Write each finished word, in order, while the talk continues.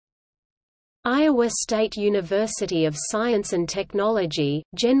Iowa State University of Science and Technology,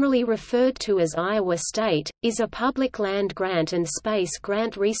 generally referred to as Iowa State, is a public land-grant and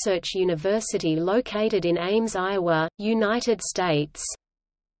space-grant research university located in Ames, Iowa, United States.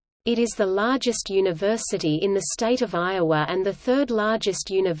 It is the largest university in the state of Iowa and the third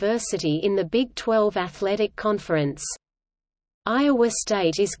largest university in the Big 12 Athletic Conference. Iowa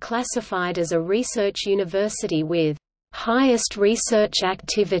State is classified as a research university with highest research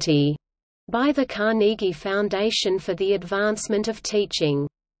activity by the Carnegie Foundation for the Advancement of Teaching.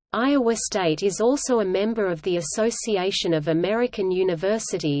 Iowa State is also a member of the Association of American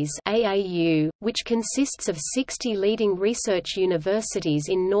Universities (AAU), which consists of 60 leading research universities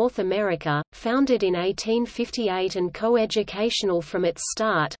in North America. Founded in 1858 and coeducational from its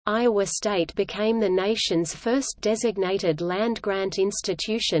start, Iowa State became the nation's first designated land-grant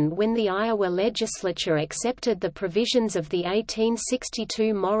institution when the Iowa legislature accepted the provisions of the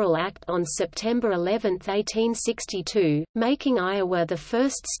 1862 Morrill Act on September 11, 1862, making Iowa the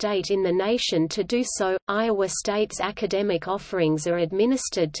first state in the nation to do so. Iowa State's academic offerings are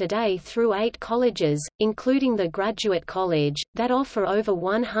administered today through 8 colleges, including the Graduate College, that offer over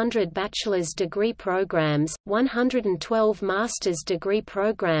 100 bachelor's degree programs, 112 master's degree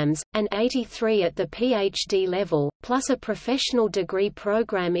programs, and 83 at the PhD level, plus a professional degree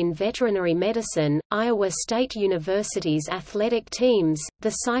program in veterinary medicine. Iowa State University's athletic teams,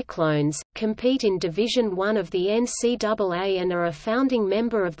 the Cyclones, compete in Division I of the NCAA and are a founding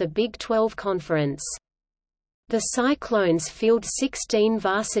member of the Big 12 Conference. The Cyclones field 16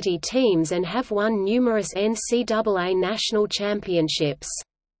 varsity teams and have won numerous NCAA national championships.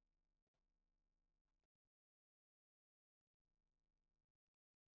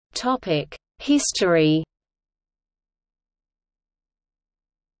 History.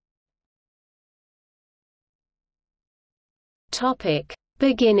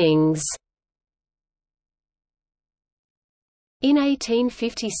 Beginnings. In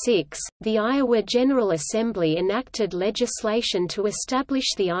 1856, the Iowa General Assembly enacted legislation to establish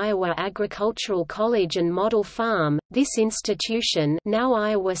the Iowa Agricultural College and Model Farm. This institution, now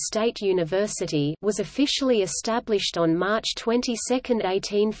Iowa State University, was officially established on March 22,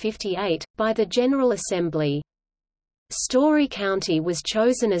 1858, by the General Assembly. Story County was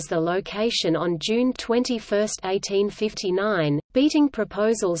chosen as the location on June 21, 1859, beating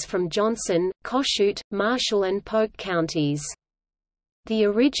proposals from Johnson, Kossuth, Marshall and Polk counties. The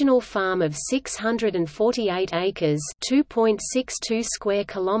original farm of 648 acres (2.62 square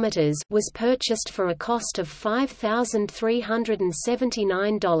kilometers) was purchased for a cost of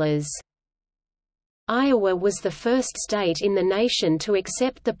 $5,379. Iowa was the first state in the nation to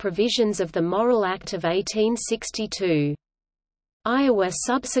accept the provisions of the Morrill Act of 1862. Iowa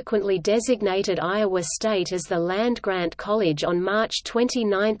subsequently designated Iowa State as the land-grant college on March 29,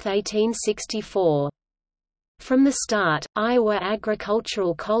 1864. From the start, Iowa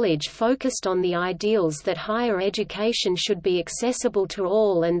Agricultural College focused on the ideals that higher education should be accessible to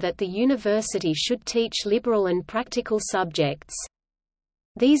all and that the university should teach liberal and practical subjects.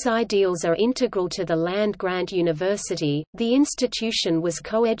 These ideals are integral to the land-grant university. The institution was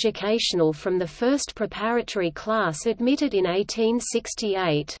coeducational from the first preparatory class admitted in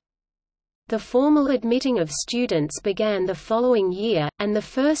 1868. The formal admitting of students began the following year, and the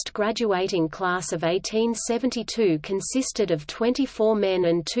first graduating class of 1872 consisted of 24 men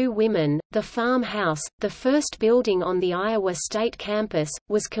and 2 women. The farmhouse, the first building on the Iowa State campus,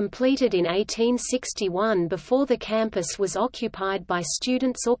 was completed in 1861 before the campus was occupied by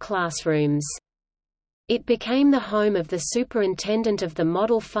students or classrooms. It became the home of the superintendent of the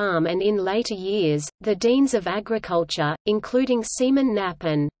model farm and in later years, the deans of agriculture, including Seaman Knapp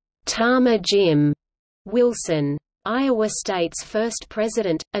and Tama Jim Wilson. Iowa State's first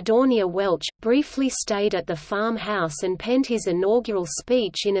president, Adornia Welch, briefly stayed at the farmhouse and penned his inaugural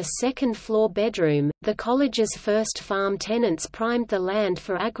speech in a second-floor bedroom. The college's first farm tenants primed the land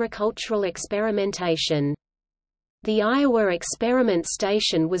for agricultural experimentation. The Iowa Experiment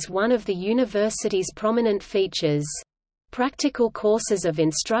Station was one of the university's prominent features. Practical courses of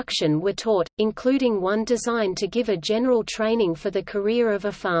instruction were taught, including one designed to give a general training for the career of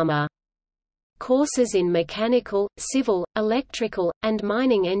a farmer. Courses in mechanical, civil, electrical, and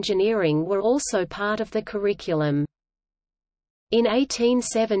mining engineering were also part of the curriculum. In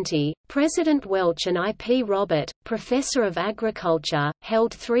 1870, President Welch and I. P. Robert, professor of agriculture,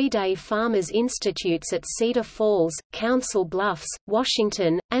 held 3-day Farmers' Institutes at Cedar Falls, Council Bluffs,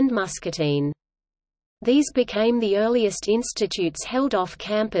 Washington, and Muscatine. These became the earliest institutes held off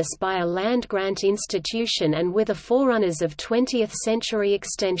campus by a land-grant institution and were the forerunners of 20th-century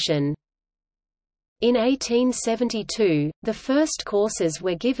extension. In 1872, the first courses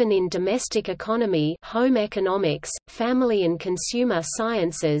were given in domestic economy, home economics, family and consumer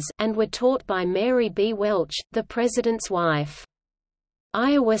sciences, and were taught by Mary B. Welch, the president's wife.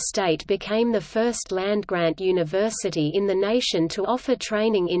 Iowa State became the first land-grant university in the nation to offer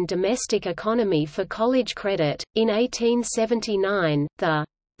training in domestic economy for college credit. In 1879, the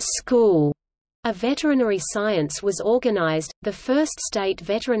School of Veterinary Science was organized, the first state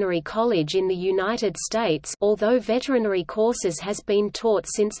veterinary college in the United States, although veterinary courses has been taught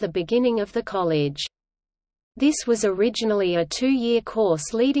since the beginning of the college. This was originally a 2-year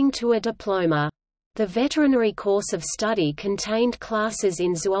course leading to a diploma. The veterinary course of study contained classes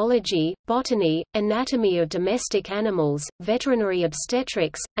in zoology, botany, anatomy of domestic animals, veterinary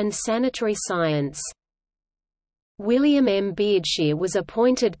obstetrics, and sanitary science. William M. VEISHEA was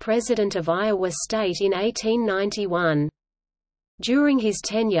appointed president of Iowa State in 1891. During his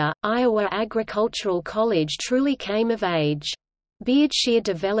tenure, Iowa Agricultural College truly came of age. VEISHEA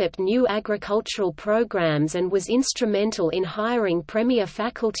developed new agricultural programs and was instrumental in hiring premier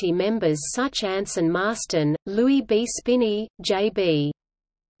faculty members such as Anson Marston, Louis B. Spinney, J.B.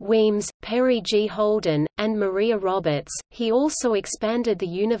 Weems, Perry G. Holden, and Maria Roberts. He also expanded the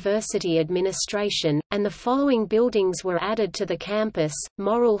university administration, and the following buildings were added to the campus: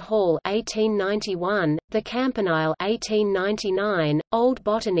 Morrill Hall (1891), the Campanile (1899), Old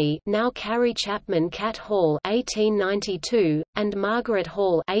Botany, now Carrie Chapman Catt Hall (1892), and Margaret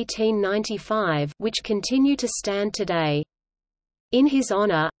Hall (1895), which continue to stand today. In his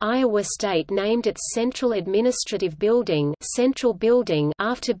honor, Iowa State named its Central Administrative Building, Central Building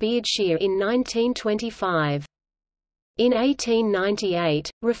after VEISHEA in 1925. In 1898,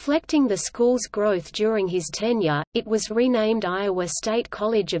 reflecting the school's growth during his tenure, it was renamed Iowa State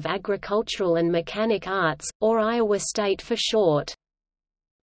College of Agricultural and Mechanic Arts, or Iowa State for short.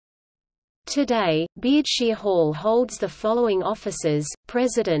 Today, VEISHEA Hall holds the following offices: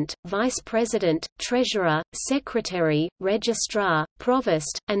 President, Vice President, Treasurer, Secretary, Registrar,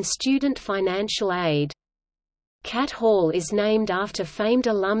 Provost, and Student Financial Aid. Catt Hall is named after famed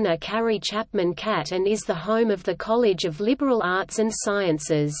alumna Carrie Chapman Catt and is the home of the College of Liberal Arts and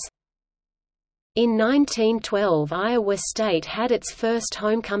Sciences. In 1912, Iowa State had its first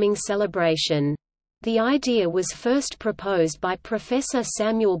homecoming celebration. The idea was first proposed by Professor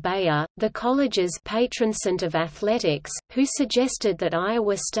Samuel Bayer, the college's patron saint of athletics, who suggested that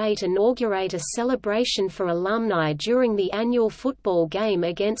Iowa State inaugurate a celebration for alumni during the annual football game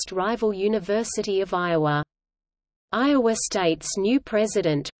against rival University of Iowa. Iowa State's new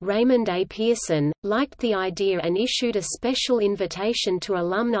president, Raymond A. Petersen, liked the idea and issued a special invitation to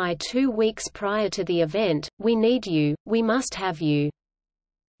alumni 2 weeks prior to the event: "We need you, we must have you.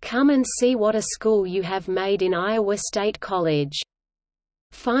 Come and see what a school you have made in Iowa State College.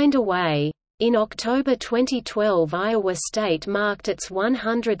 Find a way." In October 2012, Iowa State marked its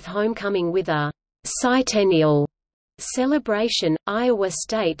 100th homecoming with a «Centennial» celebration. Iowa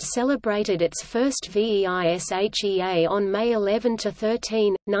State celebrated its first VEISHEA on May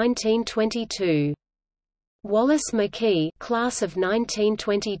 11–13, 1922. Wallace McKee, class of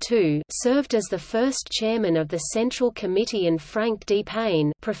 1922, served as the first chairman of the Central Committee, and Frank D.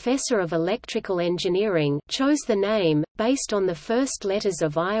 Payne, professor of electrical engineering, chose the name, based on the first letters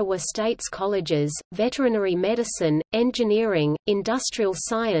of Iowa State's colleges: veterinary medicine, engineering, industrial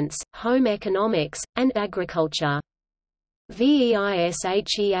science, home economics, and agriculture.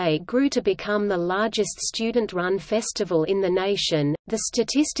 VEISHEA grew to become the largest student-run festival in the nation. The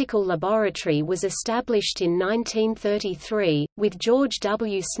Statistical Laboratory was established in 1933, with George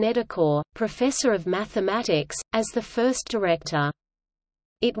W. Snedeker, professor of mathematics, as the first director.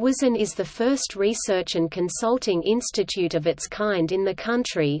 It was and is the first research and consulting institute of its kind in the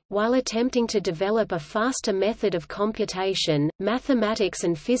country. While attempting to develop a faster method of computation, mathematics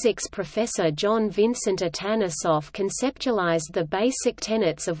and physics professor John Vincent Atanasoff conceptualized the basic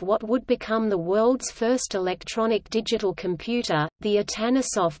tenets of what would become the world's first electronic digital computer, the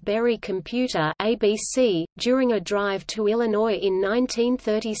Atanasoff-Berry computer (ABC), during a drive to Illinois in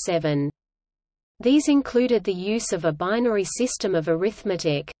 1937. These included the use of a binary system of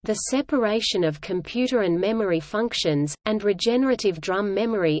arithmetic, the separation of computer and memory functions, and regenerative drum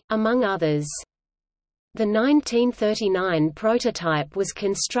memory, among others. The 1939 prototype was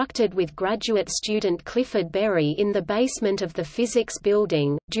constructed with graduate student Clifford Berry in the basement of the physics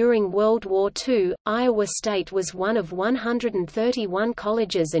building. During World War II, Iowa State was one of 131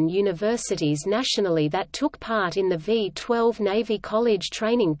 colleges and universities nationally that took part in the V-12 Navy College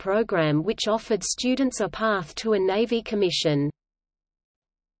Training Program, which offered students a path to a Navy commission.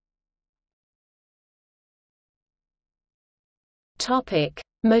 Topic: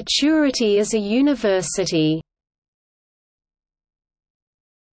 Maturity as a university.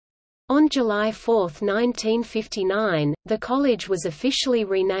 On July 4, 1959, the college was officially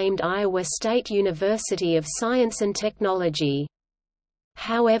renamed Iowa State University of Science and Technology.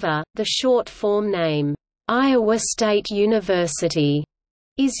 However, the short-form name, Iowa State University,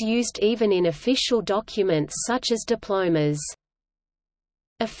 is used even in official documents such as diplomas.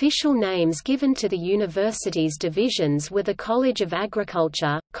 Official names given to the university's divisions were the College of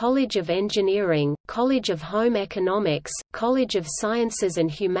Agriculture, College of Engineering, College of Home Economics, College of Sciences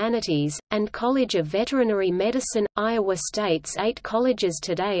and Humanities, and College of Veterinary Medicine. Iowa State's 8 colleges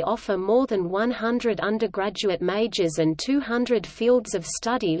today offer more than 100 undergraduate majors and 200 fields of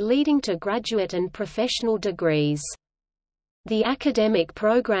study leading to graduate and professional degrees. The academic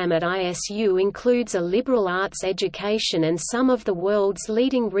program at ISU includes a liberal arts education and some of the world's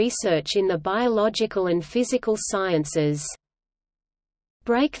leading research in the biological and physical sciences.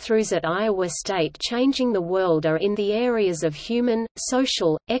 Breakthroughs at Iowa State changing the world are in the areas of human,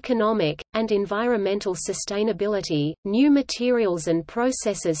 social, economic, and environmental sustainability, new materials and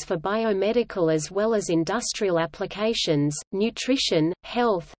processes for biomedical as well as industrial applications, nutrition,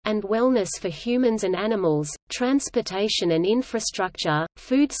 health, and wellness for humans and animals, transportation and infrastructure,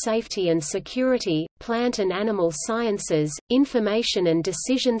 food safety and security, plant and animal sciences, information and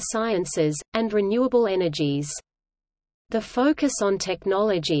decision sciences, and renewable energies. The focus on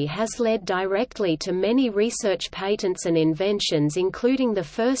technology has led directly to many research patents and inventions, including the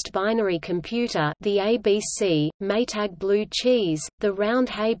first binary computer, the ABC, Maytag blue cheese, the round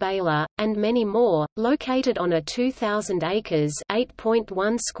hay baler, and many more. Located on a 2,000 acres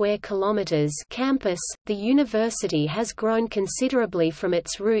 (8.1 square kilometers) campus, the university has grown considerably from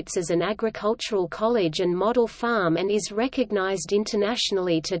its roots as an agricultural college and model farm and is recognized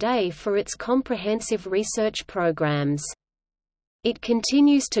internationally today for its comprehensive research programs. It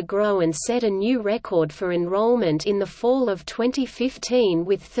continues to grow and set a new record for enrollment in the fall of 2015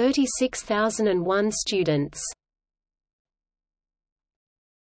 with 36,001 students.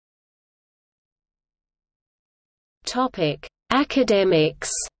 Topic: Academics.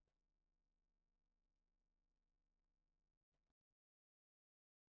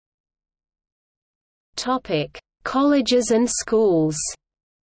 Topic: Colleges and schools.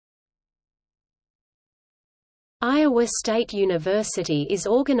 Iowa State University is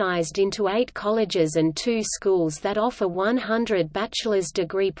organized into 8 colleges and 2 schools that offer 100 bachelor's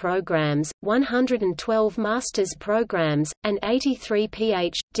degree programs, 112 master's programs, and 83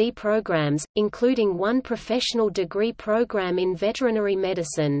 Ph.D. programs, including 1 professional degree program in veterinary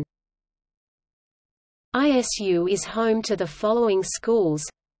medicine. ISU is home to the following schools: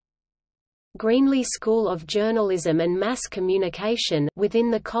 Greenlee School of Journalism and Mass Communication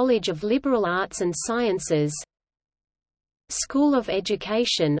within the College of Liberal Arts and Sciences, School of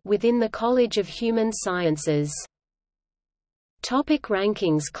Education within the College of Human Sciences. Topic: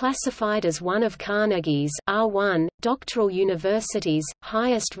 rankings. Classified as one of Carnegie's R1 doctoral universities,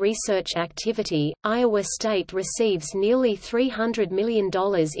 highest research activity, Iowa State receives nearly $300 million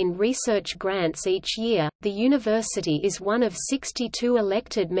in research grants each year. The university is one of 62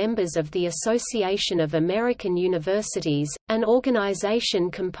 elected members of the Association of American Universities, an organization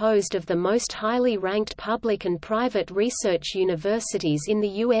composed of the most highly ranked public and private research universities in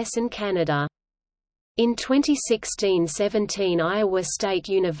the US and Canada. In 2016-17, Iowa State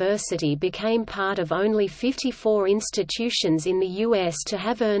University became part of only 54 institutions in the U.S. to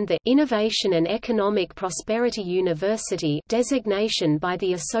have earned the Innovation and Economic Prosperity University designation by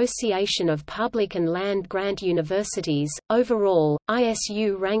the Association of Public and Land-Grant Universities. Overall,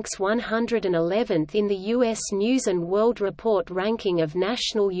 ISU ranks 111th in the U.S. News & World Report ranking of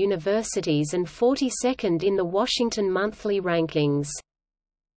national universities and 42nd in the Washington Monthly Rankings.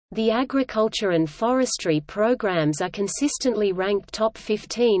 The agriculture and forestry programs are consistently ranked top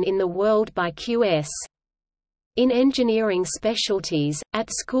 15 in the world by QS. In engineering specialties, at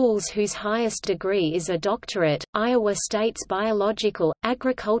schools whose highest degree is a doctorate, Iowa State's biological,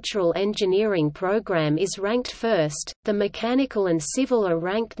 agricultural engineering program is ranked first. The mechanical and civil are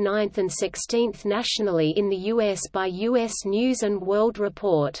ranked 9th and 16th nationally in the U.S. by U.S. News & World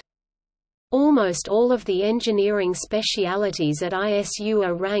Report. Almost all of the engineering specialities at ISU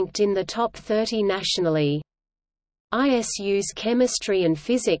are ranked in the top 30 nationally. ISU's chemistry and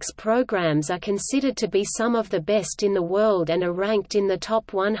physics programs are considered to be some of the best in the world and are ranked in the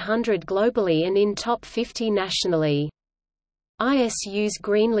top 100 globally and in top 50 nationally. ISU's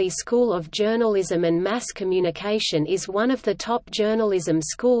Greenlee School of Journalism and Mass Communication is one of the top journalism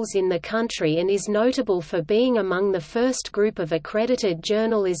schools in the country and is notable for being among the first group of accredited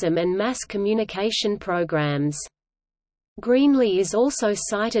journalism and mass communication programs. Greenlee is also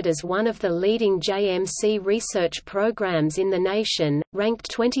cited as one of the leading JMC research programs in the nation,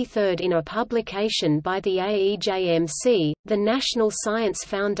 ranked 23rd in a publication by the AEJMC. The National Science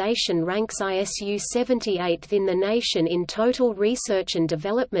Foundation ranks ISU 78th in the nation in total research and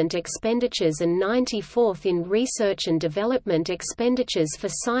development expenditures and 94th in research and development expenditures for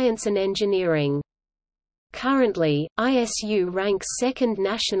science and engineering. Currently, ISU ranks second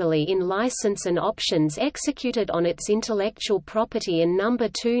nationally in license and options executed on its intellectual property and number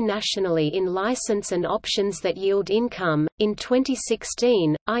 2 nationally in license and options that yield income. In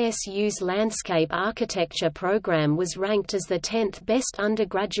 2016, ISU's Landscape Architecture program was ranked as the 10th best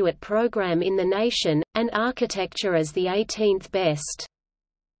undergraduate program in the nation, and Architecture as the 18th best.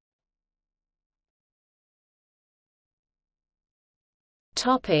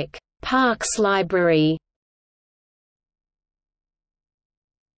 Topic: Parks Library.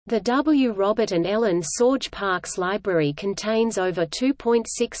 The W. Robert and Ellen Sorge Parks Library contains over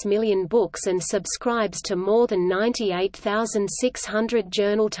 2.6 million books and subscribes to more than 98,600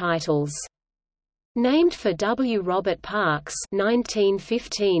 journal titles. Named for W. Robert Parks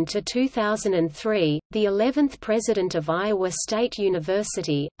 (1915–2003), the 11th president of Iowa State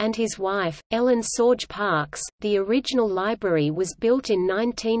University, and his wife, Ellen Sorge Parks, the original library was built in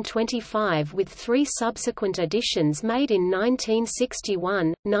 1925 with 3 subsequent additions made in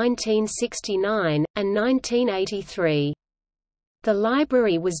 1961, 1969, and 1983. The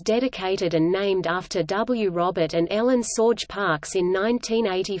library was dedicated and named after W. Robert and Ellen Sorge Parks in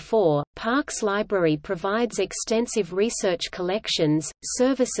 1984. Parks Library provides extensive research collections,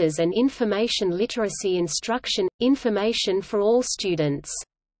 services, and information literacy instruction, information for all students.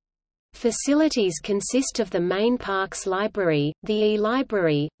 Facilities consist of the main Parks Library, the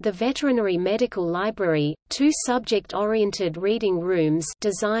E-Library, the Veterinary Medical Library, 2 subject-oriented reading rooms,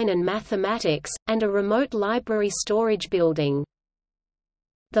 design and mathematics, and a remote library storage building.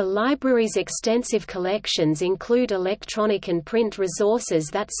 The library's extensive collections include electronic and print resources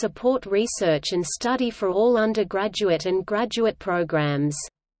that support research and study for all undergraduate and graduate programs.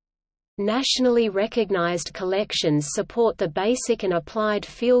 Nationally recognized collections support the basic and applied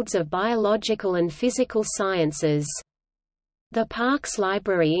fields of biological and physical sciences. The Parks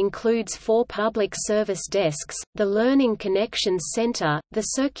Library includes 4 public service desks, the Learning Connections Center, the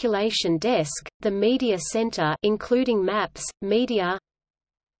Circulation Desk, the Media Center including maps, media,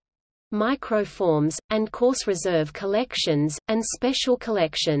 microforms, and course reserve collections, and special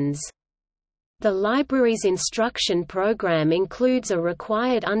collections. The library's instruction program includes a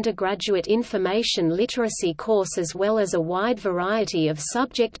required undergraduate information literacy course as well as a wide variety of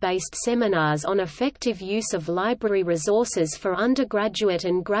subject-based seminars on effective use of library resources for undergraduate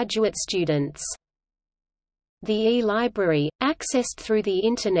and graduate students. The E-Library, accessed through the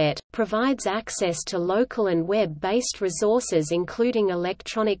Internet, provides access to local and web-based resources including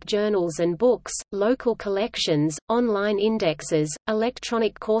electronic journals and books, local collections, online indexes,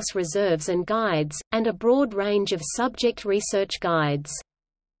 electronic course reserves and guides, and a broad range of subject research guides.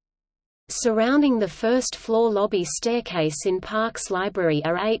 Surrounding the first-floor lobby staircase in Parks Library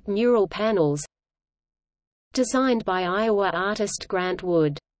are 8 mural panels designed by Iowa artist Grant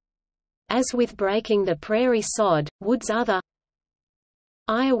Wood. As with Breaking the Prairie Sod, Wood's other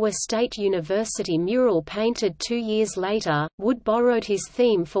Iowa State University mural painted 2 years later, Wood borrowed his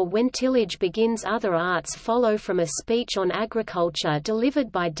theme for When Tillage Begins. Other arts follow from a speech on agriculture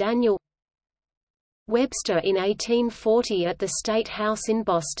delivered by Daniel Webster in 1840 at the State House in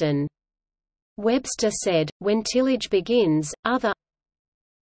Boston. Webster said, "When tillage begins, other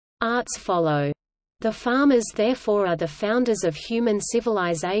arts follow. The farmers therefore are the founders of human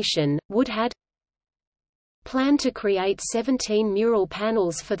civilization." Wood had planned to create 17 mural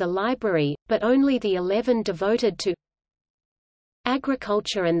panels for the library, but only the 11 devoted to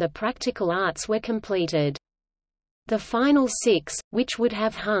agriculture and the practical arts were completed. The final 6, which would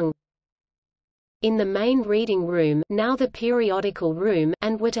have hung in the main reading room, now the periodical room,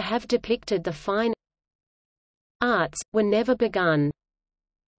 and were to have depicted the fine arts, were never begun.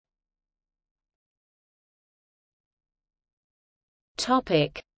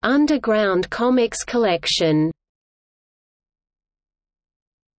 Underground comics collection.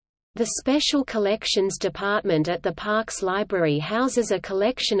 The Special Collections Department at the Parks Library houses a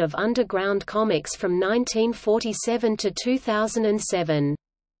collection of underground comics from 1947 to 2007.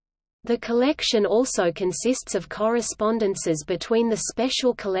 The collection also consists of correspondences between the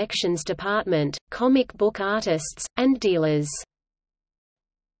Special Collections Department, comic book artists, and dealers.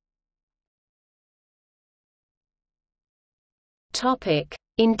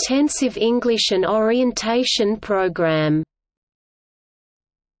 Intensive English and Orientation Program.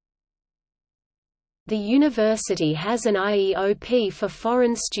 The university has an IEOP for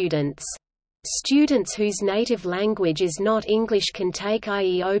foreign students. Students whose native language is not English can take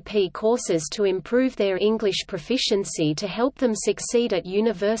IEOP courses to improve their English proficiency to help them succeed at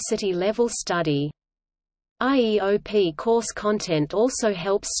university-level study. IEOP course content also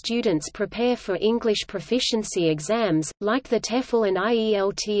helps students prepare for English proficiency exams, like the TEFL and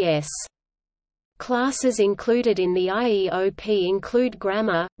IELTS. Classes included in the IEOP include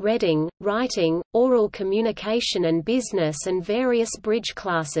grammar, reading, writing, oral communication and business, and various bridge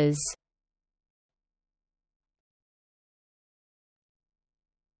classes.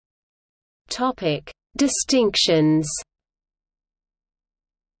 Distinctions.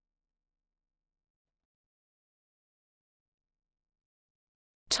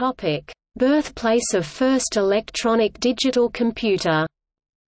 Birthplace of first electronic digital computer.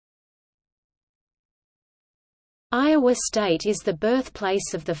 Iowa State is the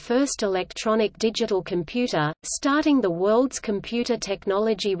birthplace of the first electronic digital computer, starting the world's computer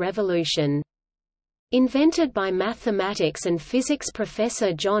technology revolution. Invented by mathematics and physics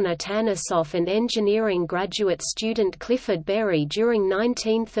professor John Atanasoff and engineering graduate student Clifford Berry during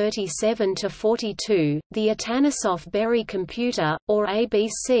 1937–42, the Atanasoff-Berry computer, or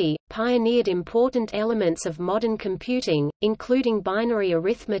ABC, pioneered important elements of modern computing, including binary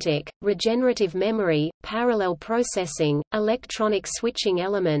arithmetic, regenerative memory, parallel processing, electronic switching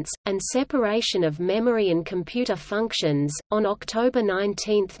elements, and separation of memory and computer functions. On October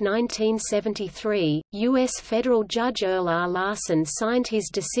 19, 1973, U.S. federal judge Earl R. Larson signed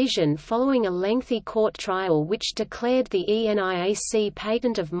his decision following a lengthy court trial which declared the ENIAC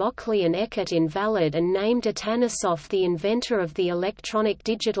patent of Mockley and Eckert invalid and named Atanasoff the inventor of the electronic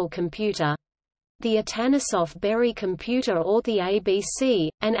digital computer. The Atanasoff-Berry computer, or the ABC,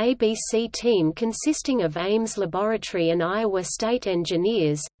 an ABC team consisting of Ames Laboratory and Iowa State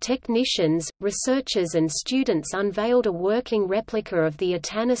engineers, technicians, researchers and students unveiled a working replica of the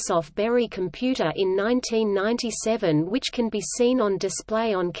Atanasoff-Berry computer in 1997, which can be seen on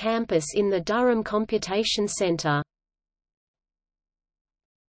display on campus in the Durham Computation Center.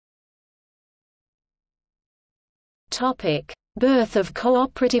 Birth of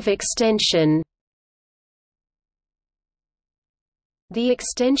cooperative extension. The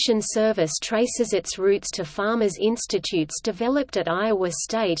Extension Service traces its roots to Farmers' Institutes developed at Iowa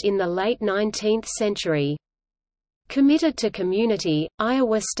State in the late 19th century. Committed to community,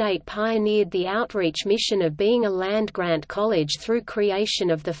 Iowa State pioneered the outreach mission of being a land-grant college through creation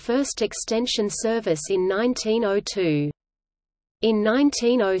of the first Extension Service in 1902. In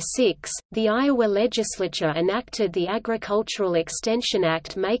 1906, the Iowa legislature enacted the Agricultural Extension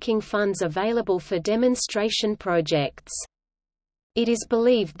Act, making funds available for demonstration projects. It is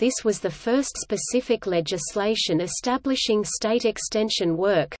believed this was the first specific legislation establishing state extension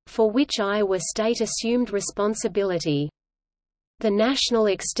work, for which Iowa State assumed responsibility. The National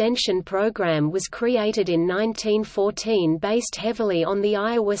Extension Program was created in 1914 based heavily on the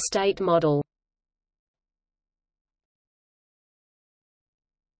Iowa State model.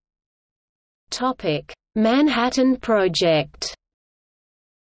 Manhattan Project.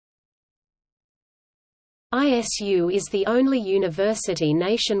 ISU is the only university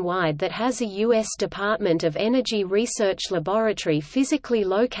nationwide that has a U.S. Department of Energy research laboratory physically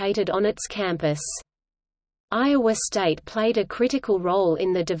located on its campus. Iowa State played a critical role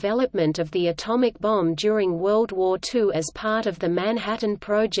in the development of the atomic bomb during World War II as part of the Manhattan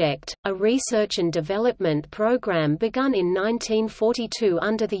Project, a research and development program begun in 1942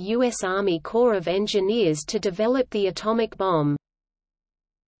 under the U.S. Army Corps of Engineers to develop the atomic bomb.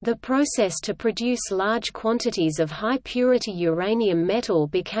 The process to produce large quantities of high-purity uranium metal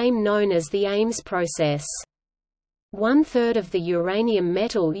became known as the Ames process. 1/3 of the uranium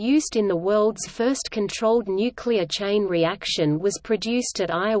metal used in the world's first controlled nuclear chain reaction was produced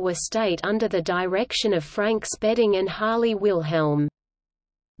at Iowa State under the direction of Frank Spedding and Harley Wilhelm.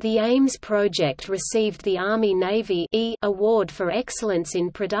 The Ames project received the Army-Navy Award for Excellence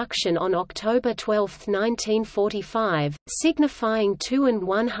in Production on October 12, 1945, signifying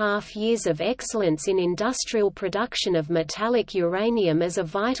 2.5 years of excellence in industrial production of metallic uranium as a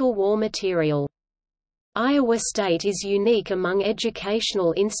vital war material. Iowa State is unique among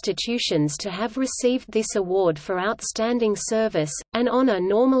educational institutions to have received this award for outstanding service, an honor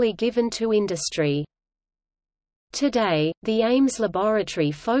normally given to industry. Today, the Ames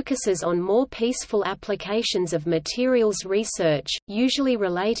Laboratory focuses on more peaceful applications of materials research, usually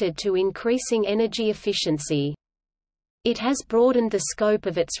related to increasing energy efficiency. It has broadened the scope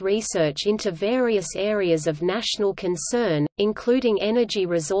of its research into various areas of national concern, including energy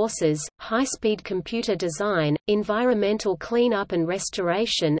resources, high-speed computer design, environmental cleanup and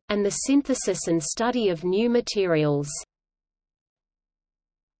restoration, and the synthesis and study of new materials.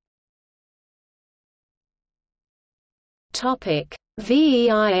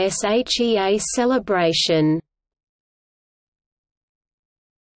 VEISHEA celebration.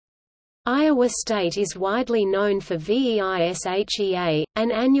 Iowa State is widely known for VEISHEA,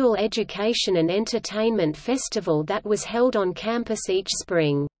 an annual education and entertainment festival that was held on campus each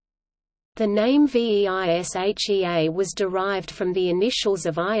spring. The name VEISHEA was derived from the initials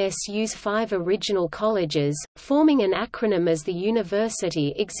of ISU's 5 original colleges, forming an acronym as the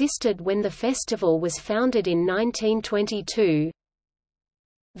university existed when the festival was founded in 1922.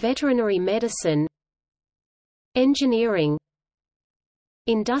 Veterinary medicine, engineering,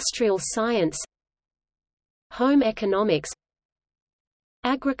 industrial science, home economics.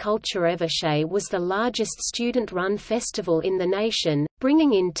 Agriculture. VEISHEA was the largest student-run festival in the nation,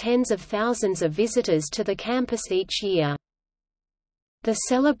 bringing in tens of thousands of visitors to the campus each year. The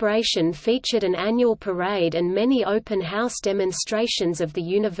celebration featured an annual parade and many open house demonstrations of the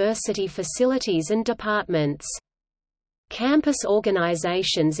university facilities and departments. Campus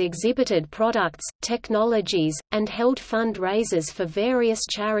organizations exhibited products, technologies, and held fundraisers for various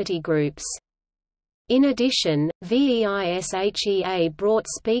charity groups. In addition, VEISHEA brought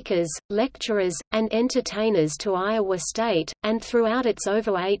speakers, lecturers, and entertainers to Iowa State, and throughout its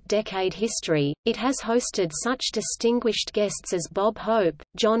over 8-decade history, it has hosted such distinguished guests as Bob Hope,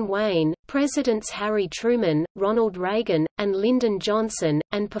 John Wayne, Presidents Harry Truman, Ronald Reagan, and Lyndon Johnson,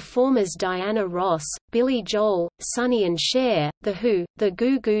 and performers Diana Ross, Billy Joel, Sonny and Cher, The Who, the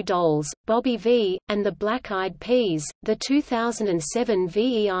Goo Goo Dolls, Bobby Vee, and the Black Eyed Peas. The 2007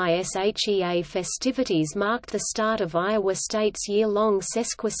 VEISHEA festivities marked the start of Iowa State's year-long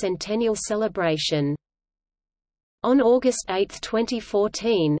sesquicentennial celebration. On August 8,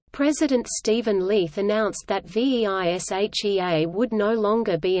 2014, President Stephen Leith announced that VEISHEA would no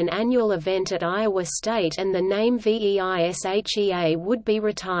longer be an annual event at Iowa State and the name VEISHEA would be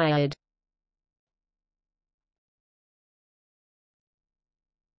retired.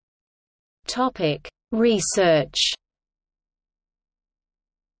 Research.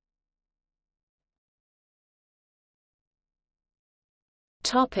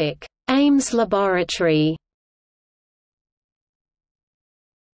 Ames Laboratory.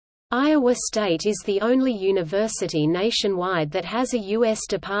 Iowa State is the only university nationwide that has a U.S.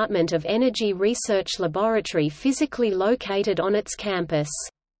 Department of Energy research laboratory physically located on its campus.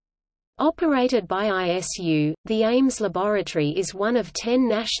 Operated by ISU, the Ames Laboratory is one of 10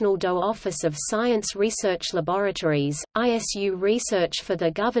 National DOE Office of Science research laboratories. ISU Research for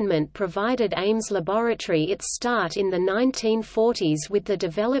the Government provided Ames Laboratory its start in the 1940s with the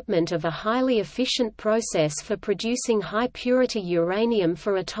development of a highly efficient process for producing high-purity uranium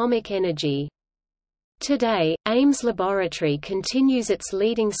for atomic energy. Today, Ames Laboratory continues its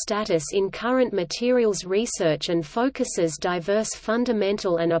leading status in current materials research and focuses diverse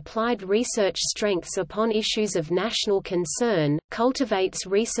fundamental and applied research strengths upon issues of national concern, cultivates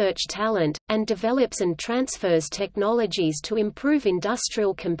research talent, and develops and transfers technologies to improve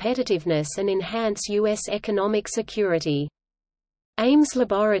industrial competitiveness and enhance U.S. economic security. Ames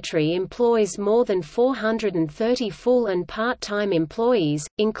Laboratory employs more than 430 full and part-time employees,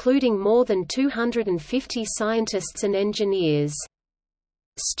 including more than 250 scientists and engineers.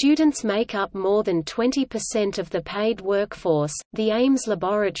 Students make up more than 20% of the paid workforce. The Ames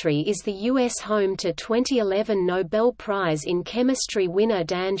Laboratory is the U.S. home to 2011 Nobel Prize in Chemistry winner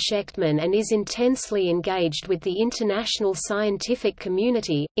Dan Shechtman and is intensely engaged with the international scientific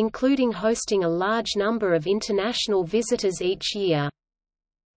community, including hosting a large number of international visitors each year.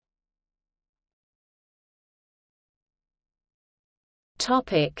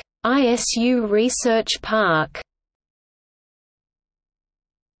 ISU Research Park.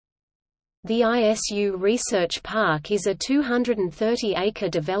 The ISU Research Park is a 230-acre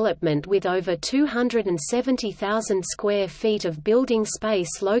development with over 270,000 square feet of building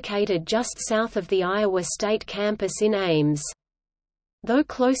space located just south of the Iowa State campus in Ames. Though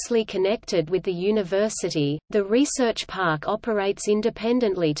closely connected with the university, the research park operates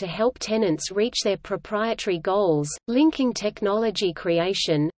independently to help tenants reach their proprietary goals, linking technology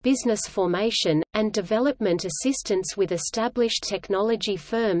creation, business formation, and development assistance with established technology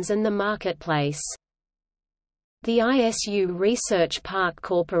firms and the marketplace. The ISU Research Park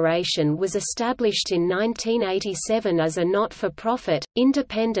Corporation was established in 1987 as a not-for-profit,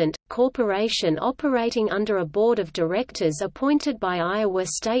 independent, corporation operating under a board of directors appointed by Iowa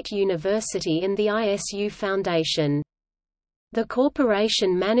State University and the ISU Foundation. The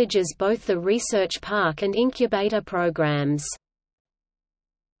corporation manages both the research park and incubator programs.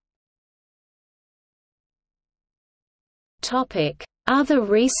 Other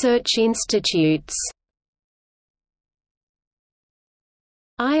research institutes.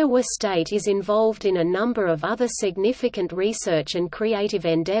 Iowa State is involved in a number of other significant research and creative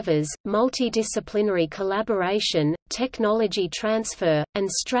endeavors, multidisciplinary collaboration, technology transfer, and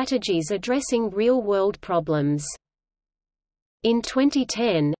strategies addressing real-world problems. In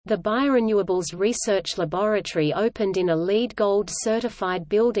 2010, the Biorenewables Research Laboratory opened in a LEED Gold certified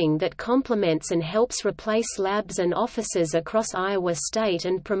building that complements and helps replace labs and offices across Iowa State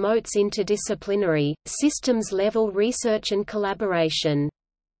and promotes interdisciplinary, systems-level research and collaboration.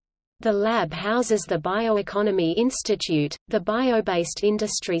 The lab houses the Bioeconomy Institute, the Biobased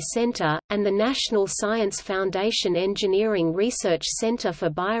Industry Center, and the National Science Foundation Engineering Research Center for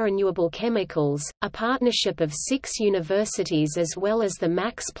Biorenewable Chemicals, a partnership of 6 universities as well as the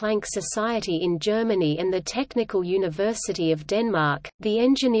Max Planck Society in Germany and the Technical University of Denmark. The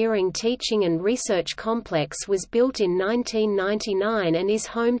Engineering Teaching and Research Complex was built in 1999 and is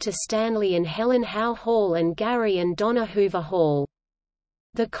home to Stanley and Helen Howe Hall and Gary and Donna Hoover Hall.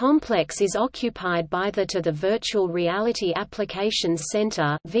 The complex is occupied by the Virtual Reality Applications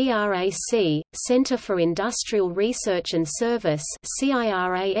Center (VRAC), Center for Industrial Research and Service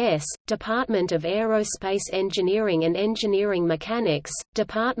 (CIRAS), Department of Aerospace Engineering and Engineering Mechanics,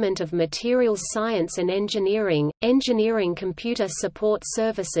 Department of Materials Science and Engineering, Engineering Computer Support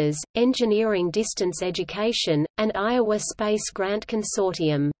Services, Engineering Distance Education, and Iowa Space Grant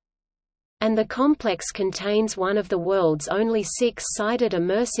Consortium. And the complex contains one of the world's only 6-sided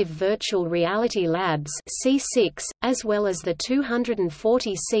immersive virtual reality labs C6, as well as the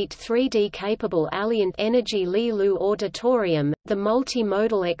 240-seat 3D-capable Alliant Energy Lilu Auditorium, the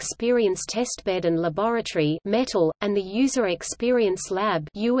Multimodal Experience Testbed and Laboratory (METAL), and the User Experience Lab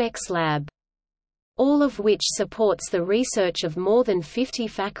 (UX Lab), all of which supports the research of more than 50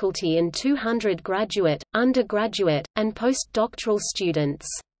 faculty and 200 graduate, undergraduate, and postdoctoral students.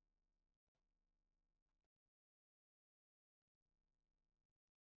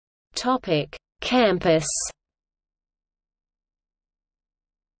 Campus.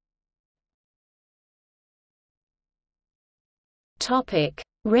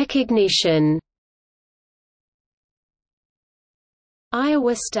 Recognition.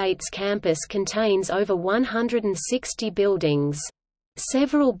 Iowa State's campus contains over 160 buildings.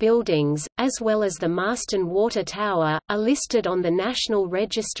 Several buildings, as well as the Marston Water Tower, are listed on the National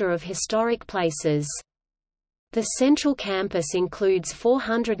Register of Historic Places. The central campus includes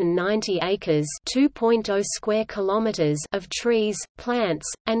 490 acres (2.0 square kilometers) of trees, plants,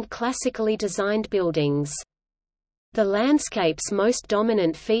 and classically designed buildings. The landscape's most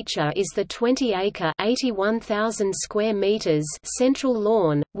dominant feature is the 20-acre (81,000 square meters) central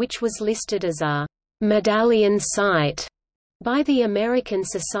lawn, which was listed as a medallion site by the American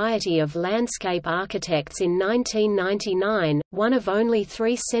Society of Landscape Architects in 1999, one of only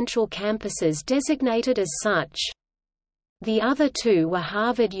 3 central campuses designated as such. The other 2 were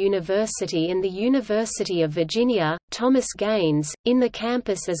Harvard University and the University of Virginia. Thomas Gaines, in The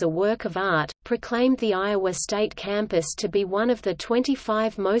Campus as a Work of Art, proclaimed the Iowa State campus to be one of the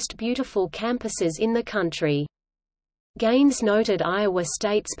 25 most beautiful campuses in the country. Gaines noted Iowa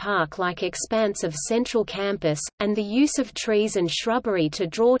State's park-like expanse of central campus, and the use of trees and shrubbery to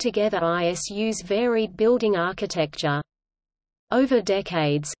draw together ISU's varied building architecture. Over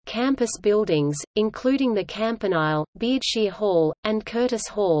decades, campus buildings, including the Campanile, Beardshire Hall, and Curtis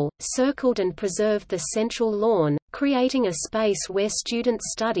Hall, circled and preserved the central lawn, creating a space where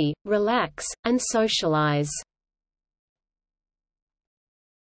students study, relax, and socialize.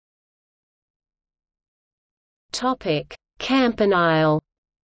 Campanile.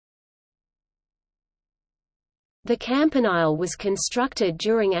 The Campanile was constructed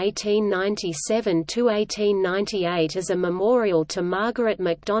during 1897 to 1898 as a memorial to Margaret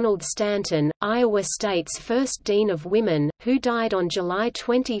MacDonald Stanton, Iowa State's first Dean of Women, who died on July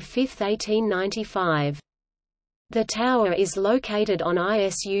 25, 1895. The tower is located on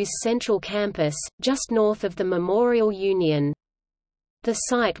ISU's central campus, just north of the Memorial Union. The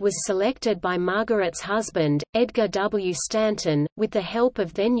site was selected by Margaret's husband, Edgar W. Stanton, with the help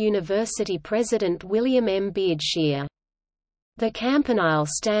of then-university president William M. Beardshire. The Campanile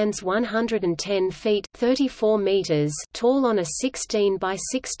stands 110 feet (34 meters) tall on a 16 by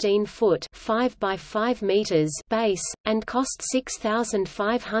 16 foot (5 by 5 meters) base, and cost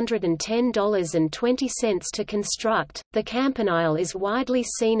 $6,510.20 to construct. The Campanile is widely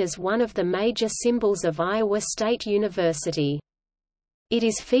seen as one of the major symbols of Iowa State University. It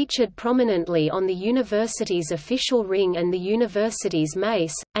is featured prominently on the university's official ring and the university's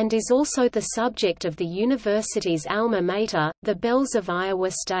mace, and is also the subject of the university's alma mater, the Bells of Iowa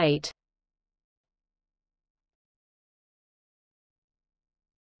State.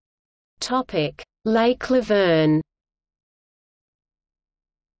 Lake LaVerne.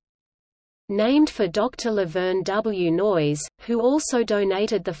 Named for Dr. LaVerne W. Noyes, who also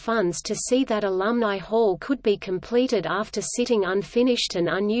donated the funds to see that Alumni Hall could be completed after sitting unfinished and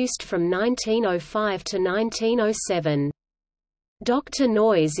unused from 1905 to 1907. Dr.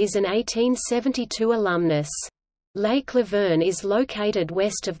 Noyes is an 1872 alumnus. Lake LaVerne is located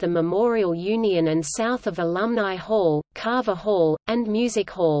west of the Memorial Union and south of Alumni Hall, Carver Hall, and Music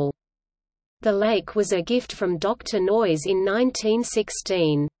Hall. The lake was a gift from Dr. Noyes in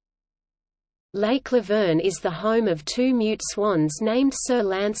 1916. Lake LaVerne is the home of two mute swans named Sir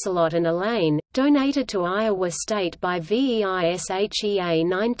Lancelot and Elaine, donated to Iowa State by VEISHEA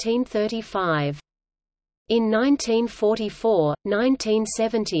 1935. In 1944,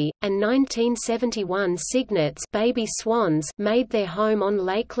 1970, and 1971 cygnets, baby swans, made their home on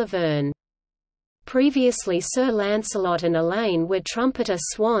Lake LaVerne. Previously Sir Lancelot and Elaine were trumpeter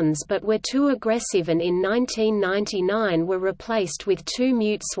swans but were too aggressive and in 1999 were replaced with two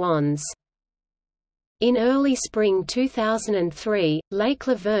mute swans. In early spring 2003, Lake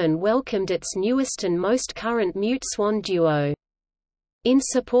LaVerne welcomed its newest and most current mute swan duo. In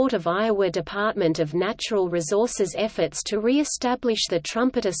support of Iowa Department of Natural Resources' efforts to re-establish the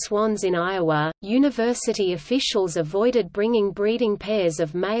trumpeter swans in Iowa, university officials avoided bringing breeding pairs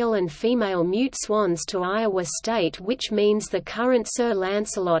of male and female mute swans to Iowa State, which means the current Sir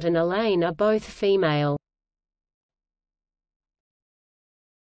Lancelot and Elaine are both female.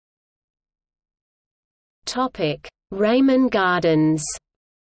 Reiman Gardens.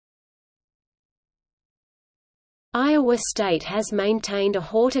 Iowa State has maintained a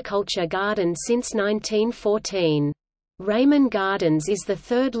horticulture garden since 1914. Reiman Gardens is the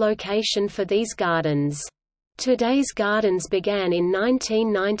third location for these gardens. Today's gardens began in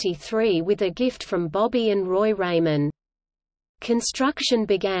 1993 with a gift from Bobby and Roy Reiman. Construction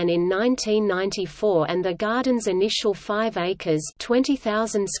began in 1994 and the garden's initial 5 acres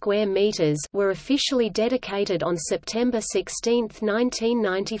 (20,000 square meters) were officially dedicated on September 16,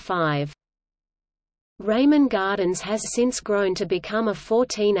 1995. Reiman Gardens has since grown to become a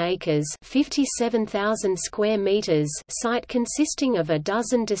 14 acres (57,000 square meters) site consisting of a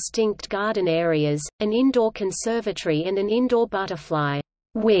dozen distinct garden areas, an indoor conservatory and an indoor butterfly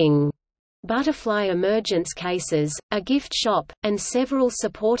wing, butterfly emergence cases, a gift shop, and several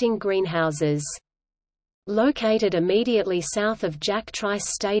supporting greenhouses. Located immediately south of Jack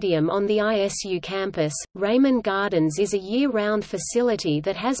Trice Stadium on the ISU campus, Reiman Gardens is a year-round facility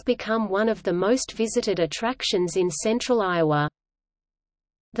that has become one of the most visited attractions in central Iowa.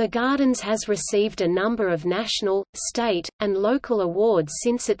 The Gardens has received a number of national, state, and local awards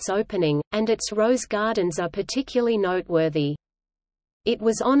since its opening, and its rose gardens are particularly noteworthy. It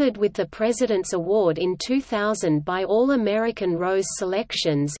was honored with the President's Award in 2000 by All-American Rose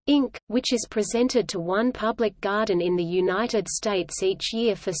Selections, Inc., which is presented to one public garden in the United States each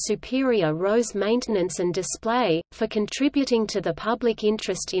year for superior rose maintenance and display, for contributing to the public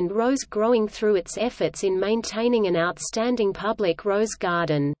interest in rose growing through its efforts in maintaining an outstanding public rose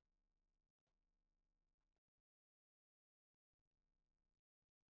garden.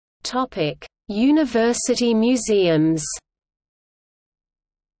 University museums.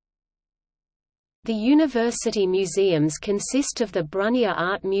 The university museums consist of the Brunnier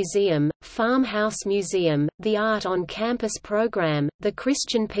Art Museum, Farmhouse Museum, the Art on Campus program, the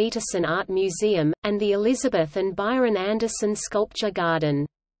Christian Petersen Art Museum, and the Elizabeth and Byron Anderson Sculpture Garden.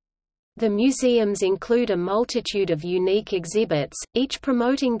 The museums include a multitude of unique exhibits, each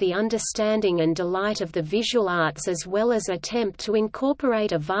promoting the understanding and delight of the visual arts as well as attempt to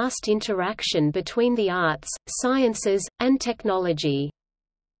incorporate a vast interaction between the arts, sciences, and technology.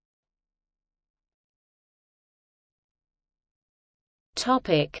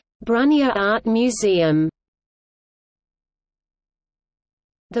 Brunnier Art Museum.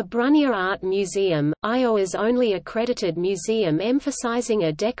 The Brunnier Art Museum, Iowa's only accredited museum emphasizing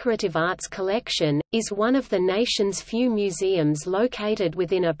a decorative arts collection, is one of the nation's few museums located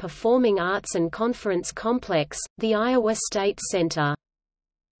within a performing arts and conference complex, the Iowa State Center.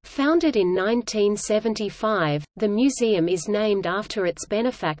 Founded in 1975, the museum is named after its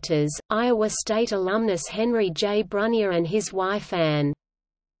benefactors, Iowa State alumnus Henry J. Brunnier and his wife Anne.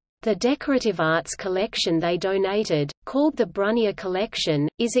 The decorative arts collection they donated, called the Brunnier Collection,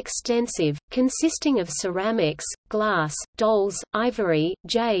 is extensive, consisting of ceramics, glass, dolls, ivory,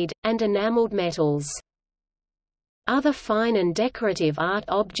 jade, and enameled metals. Other fine and decorative art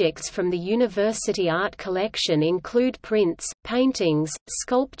objects from the university art collection include prints, paintings,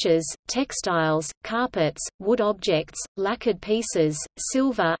 sculptures, textiles, carpets, wood objects, lacquered pieces,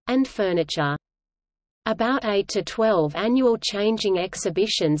 silver, and furniture. About 8 to 12 annual changing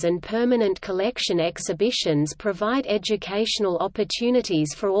exhibitions and permanent collection exhibitions provide educational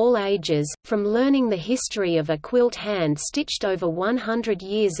opportunities for all ages, from learning the history of a quilt hand-stitched over 100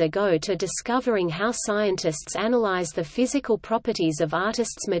 years ago to discovering how scientists analyze the physical properties of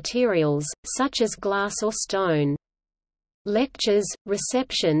artists' materials, such as glass or stone. Lectures,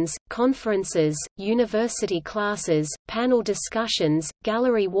 receptions, conferences, university classes, panel discussions,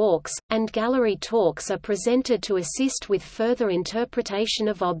 gallery walks, and gallery talks are presented to assist with further interpretation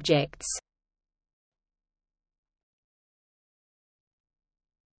of objects.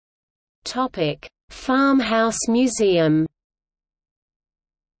 Farmhouse Museum.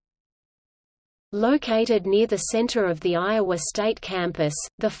 Located near the center of the Iowa State campus,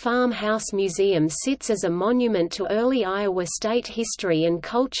 the Farmhouse Museum sits as a monument to early Iowa State history and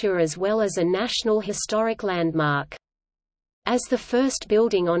culture as well as a National Historic Landmark. As the first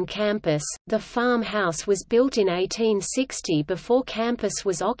building on campus, the farmhouse was built in 1860 before campus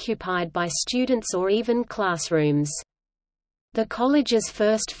was occupied by students or even classrooms. The college's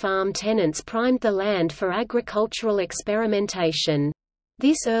first farm tenants primed the land for agricultural experimentation.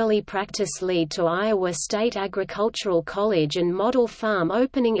 This early practice led to Iowa State Agricultural College and Model Farm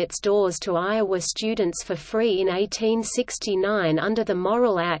opening its doors to Iowa students for free in 1869 under the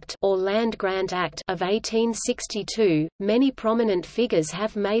Morrill Act or Land Grant Act of 1862. Many prominent figures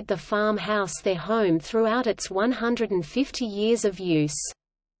have made the farmhouse their home throughout its 150 years of use.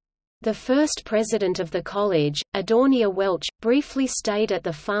 The first president of the college, Adornia Welch, briefly stayed at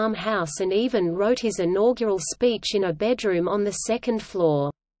the farmhouse and even wrote his inaugural speech in a bedroom on the second floor.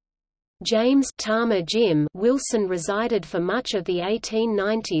 James Tama Jim Wilson resided for much of the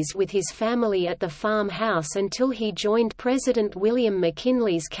 1890s with his family at the farmhouse until he joined President William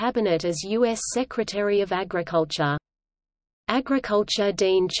McKinley's cabinet as U.S. Secretary of Agriculture. Agriculture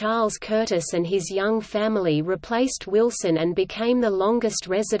Dean Charles Curtis and his young family replaced Wilson and became the longest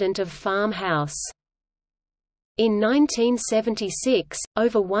resident of Farmhouse. In 1976,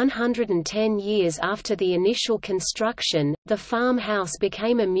 over 110 years after the initial construction, the farmhouse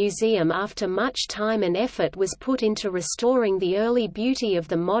became a museum after much time and effort was put into restoring the early beauty of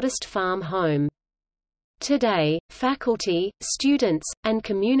the modest farm home. Today, faculty, students, and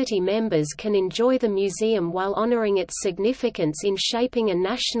community members can enjoy the museum while honoring its significance in shaping a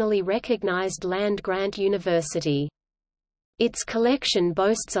nationally recognized land-grant university. Its collection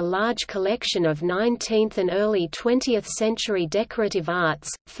boasts a large collection of 19th and early 20th century decorative arts,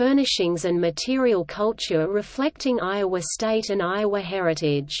 furnishings and material culture reflecting Iowa State and Iowa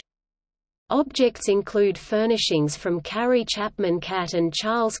heritage. Objects include furnishings from Carrie Chapman Catt and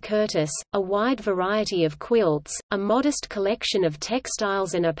Charles Curtis, a wide variety of quilts, a modest collection of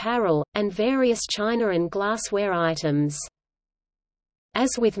textiles and apparel, and various china and glassware items.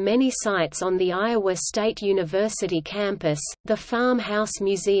 As with many sites on the Iowa State University campus, the Farmhouse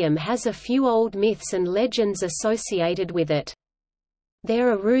Museum has a few old myths and legends associated with it.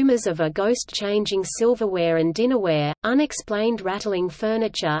 There are rumors of a ghost changing silverware and dinnerware, unexplained rattling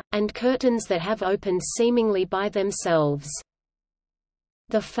furniture, and curtains that have opened seemingly by themselves.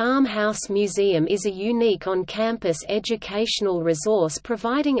 The Farmhouse Museum is a unique on-campus educational resource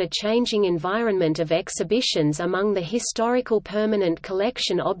providing a changing environment of exhibitions among the historical permanent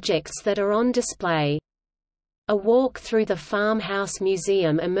collection objects that are on display. A walk through the Farmhouse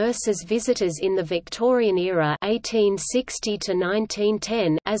Museum immerses visitors in the Victorian era 1860 to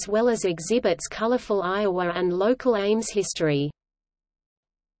 1910, as well as exhibits colorful Iowa and local Ames history.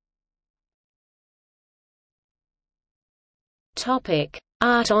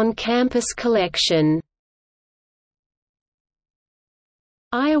 Art on campus collection.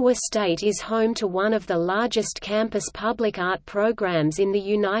 Iowa State is home to one of the largest campus public art programs in the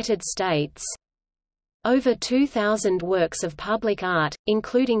United States. Over 2,000 works of public art,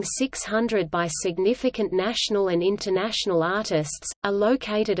 including 600 by significant national and international artists, are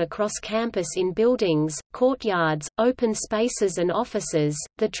located across campus in buildings, courtyards, open spaces, and offices.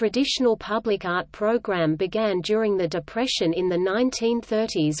 The traditional public art program began during the Depression in the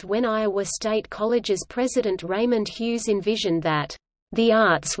 1930s when Iowa State College's president Raymond Hughes envisioned that the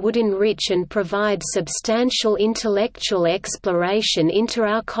arts would enrich and provide substantial intellectual exploration into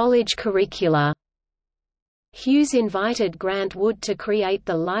our college curricula. Hughes invited Grant Wood to create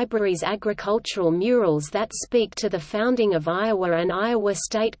the library's agricultural murals that speak to the founding of Iowa and Iowa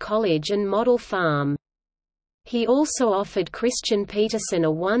State College and Model Farm. He also offered Christian Petersen a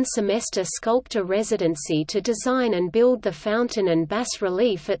one-semester sculptor residency to design and build the fountain and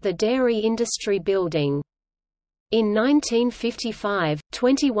bas-relief at the Dairy Industry Building. In 1955,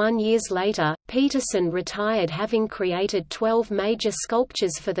 21 years later, Petersen retired, having created 12 major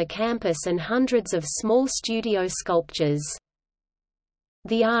sculptures for the campus and hundreds of small studio sculptures.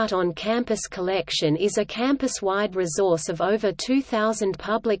 The Art on Campus collection is a campus-wide resource of over 2,000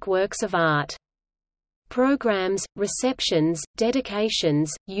 public works of art. Programs, receptions,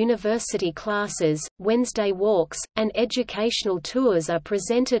 dedications, university classes, Wednesday walks, and educational tours are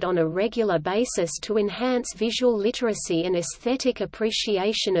presented on a regular basis to enhance visual literacy and aesthetic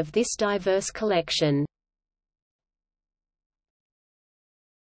appreciation of this diverse collection.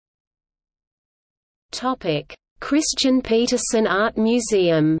 Christian Petersen Art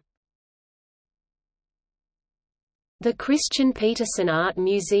Museum. The Christian Petersen Art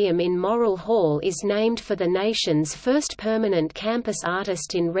Museum in Morrill Hall is named for the nation's first permanent campus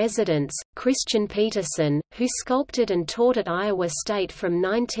artist in residence, Christian Petersen, who sculpted and taught at Iowa State from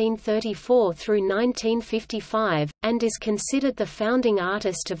 1934 through 1955, and is considered the founding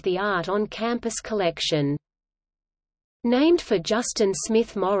artist of the Art on Campus collection. Named for Justin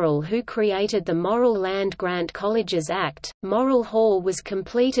Smith Morrill, who created the Morrill Land Grant Colleges Act, Morrill Hall was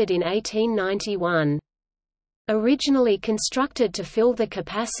completed in 1891. Originally constructed to fill the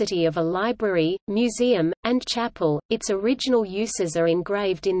capacity of a library, museum, and chapel, its original uses are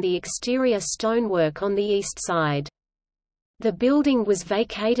engraved in the exterior stonework on the east side. The building was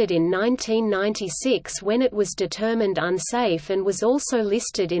vacated in 1996 when it was determined unsafe, and was also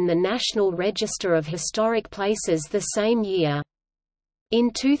listed in the National Register of Historic Places the same year.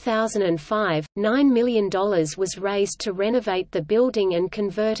 In 2005, $9 million was raised to renovate the building and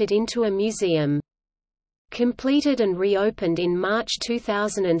convert it into a museum. Completed and reopened in March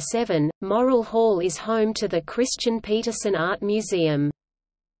 2007, Morrill Hall is home to the Christian Petersen Art Museum.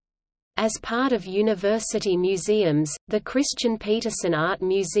 As part of university museums, the Christian Petersen Art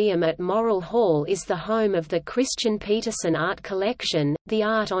Museum at Morrill Hall is the home of the Christian Petersen Art Collection, the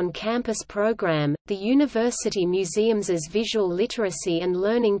Art on Campus program, the University Museums's Visual Literacy and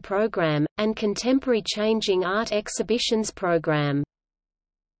Learning program, and Contemporary Changing Art Exhibitions program.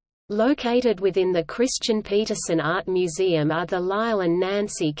 Located within the Christian Petersen Art Museum are the Lyle and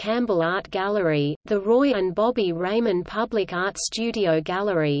Nancy Campbell Art Gallery, the Roy and Bobby Reiman Public Art Studio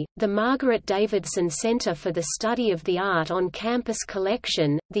Gallery, the Margaret Davidson Center for the Study of the Art on Campus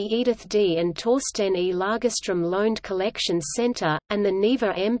Collection, the Edith D. and Torsten E. Lagerstrom Loaned Collections Center, and the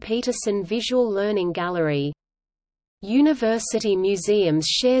Neva M. Petersen Visual Learning Gallery. University Museums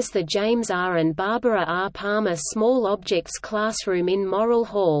shares the James R. and Barbara R. Palmer Small Objects Classroom in Morrill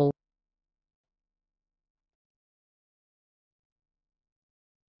Hall.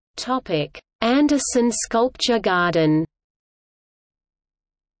 Anderson Sculpture Garden.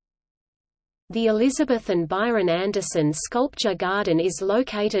 The Elizabeth and Byron Anderson Sculpture Garden is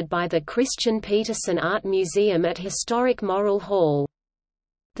located by the Christian Petersen Art Museum at historic Morrill Hall.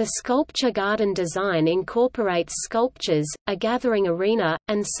 The sculpture garden design incorporates sculptures, a gathering arena,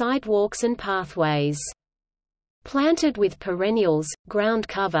 and sidewalks and pathways. Planted with perennials, ground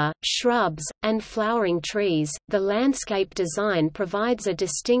cover, shrubs, and flowering trees, the landscape design provides a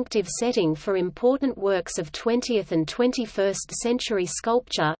distinctive setting for important works of 20th and 21st century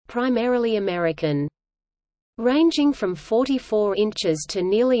sculpture, primarily American. Ranging from 44 inches to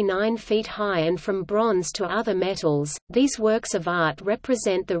nearly 9 feet high and from bronze to other metals, these works of art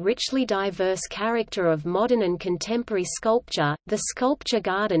represent the richly diverse character of modern and contemporary sculpture. The sculpture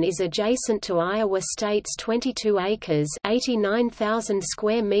garden is adjacent to Iowa State's 22 acres (89,000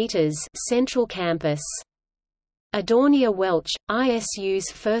 square meters) central campus. Adornia Welch,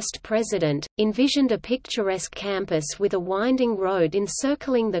 ISU's first president, envisioned a picturesque campus with a winding road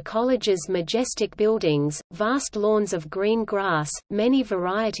encircling the college's majestic buildings, vast lawns of green grass, many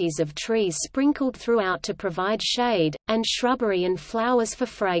varieties of trees sprinkled throughout to provide shade, and shrubbery and flowers for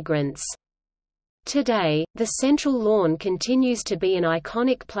fragrance. Today, the central lawn continues to be an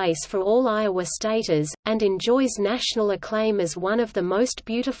iconic place for all Iowa Staters, and enjoys national acclaim as one of the most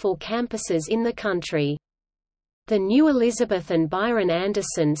beautiful campuses in the country. The new Elizabeth and Byron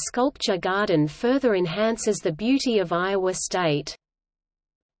Anderson Sculpture Garden further enhances the beauty of Iowa State.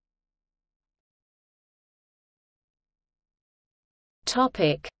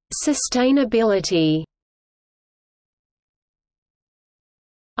 Sustainability.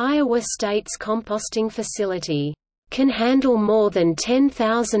 Iowa State's composting facility can handle more than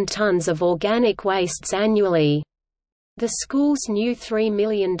 10,000 tons of organic wastes annually. The school's new $3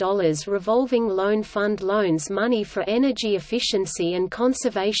 million revolving loan fund loans money for energy efficiency and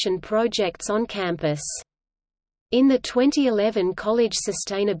conservation projects on campus. In the 2011 College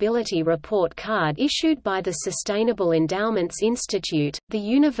Sustainability Report Card issued by the Sustainable Endowments Institute, the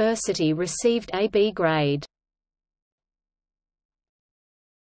university received a B grade.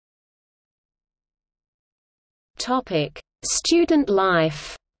 Topic: Student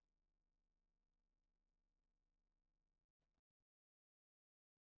life.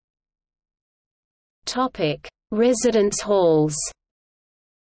 Topic: Residence halls.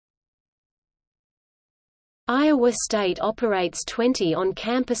 Iowa State operates 20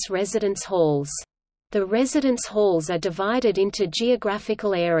 on-campus residence halls. The residence halls are divided into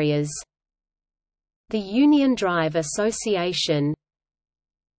geographical areas. The Union Drive Association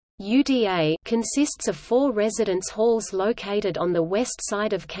 (UDA) consists of 4 residence halls located on the west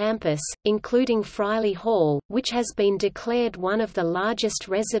side of campus, including Friley Hall, which has been declared one of the largest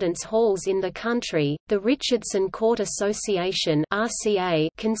residence halls in the country. The Richardson Court Association (RCA)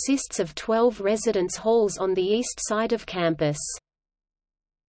 consists of 12 residence halls on the east side of campus.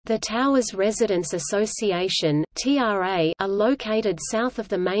 The Towers Residence Association (TRA) are located south of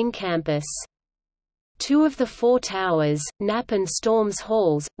the main campus. 2 of the 4 towers, Knapp and Storms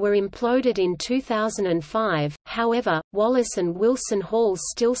Halls, were imploded in 2005, however, Wallace and Wilson Halls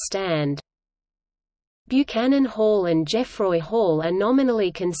still stand. Buchanan Hall and Jeffroy Hall are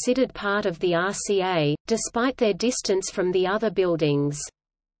nominally considered part of the RCA, despite their distance from the other buildings.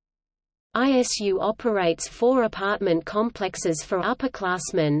 ISU operates 4 apartment complexes for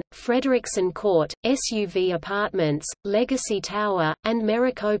upperclassmen: Frederickson Court, SUV Apartments, Legacy Tower, and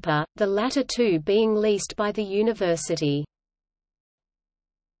Maricopa, the latter 2 being leased by the university.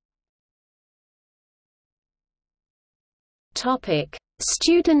 Topic: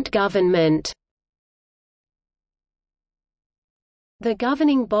 Student government. The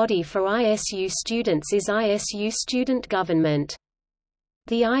governing body for ISU students is ISU Student Government.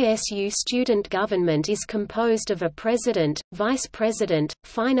 The ISU student government is composed of a president, vice president,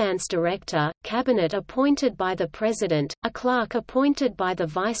 finance director, cabinet appointed by the president, a clerk appointed by the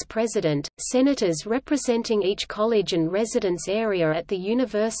vice president, senators representing each college and residence area at the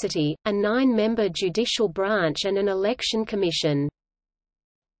university, a 9-member judicial branch and an election commission.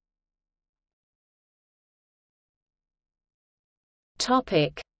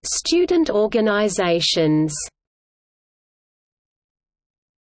 Student organizations.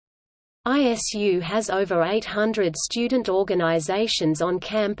 ISU has over 800 student organizations on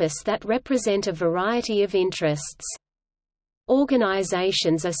campus that represent a variety of interests.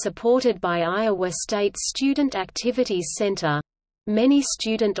 Organizations are supported by Iowa State's Student Activities Center. Many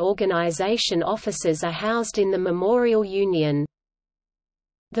student organization offices are housed in the Memorial Union.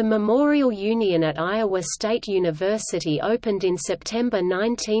 The Memorial Union at Iowa State University opened in September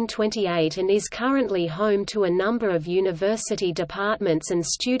 1928 and is currently home to a number of university departments and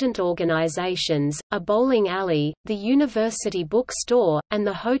student organizations, a bowling alley, the University Bookstore, and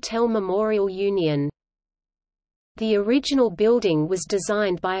the Hotel Memorial Union. The original building was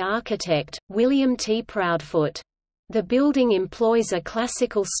designed by architect, William T. Proudfoot. The building employs a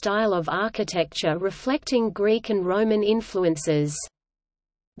classical style of architecture reflecting Greek and Roman influences.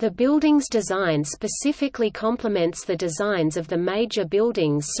 The building's design specifically complements the designs of the major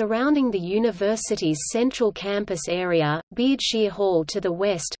buildings surrounding the university's central campus area: Beardshire Hall to the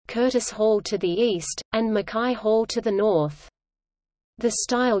west, Curtis Hall to the east, and Mackay Hall to the north. The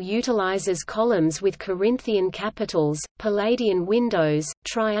style utilizes columns with Corinthian capitals, Palladian windows,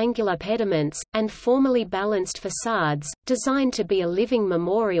 triangular pediments, and formally balanced facades, designed to be a living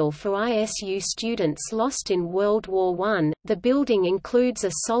memorial for ISU students lost in World War I. The building includes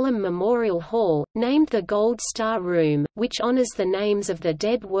a solemn memorial hall, named the Gold Star Room, which honors the names of the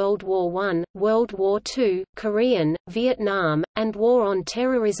dead World War I, World War II, Korean, Vietnam, and War on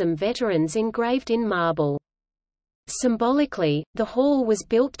Terrorism veterans engraved in marble. Symbolically, the hall was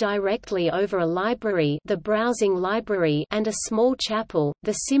built directly over a library, the Browsing Library, and a small chapel,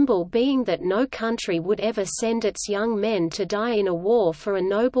 the symbol being that no country would ever send its young men to die in a war for a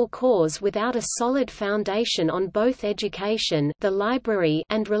noble cause without a solid foundation on both education, the library,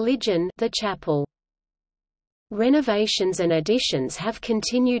 and religion, the chapel. Renovations and additions have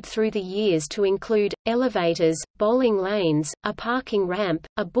continued through the years to include elevators, bowling lanes, a parking ramp,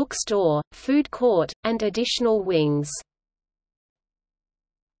 a bookstore, food court, and additional wings.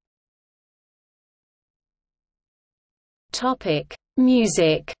 Topic: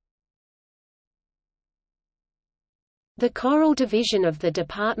 Music. The choral division of the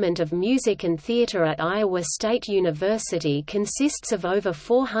Department of Music and Theatre at Iowa State University consists of over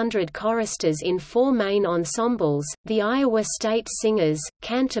 400 choristers in 4 main ensembles: the Iowa State Singers,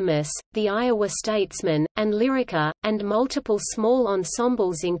 Cantamus, the Iowa Statesmen, and Lyrica, and multiple small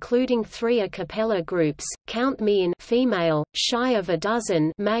ensembles including 3 a cappella groups, Count Me In female, Shy of a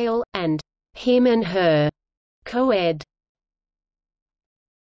Dozen male, and Him and Her co-ed.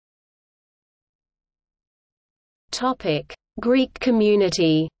 Greek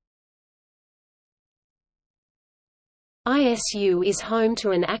community. ISU is home to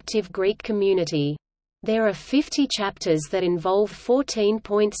an active Greek community. There are 50 chapters that involve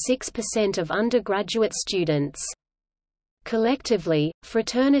 14.6% of undergraduate students. Collectively,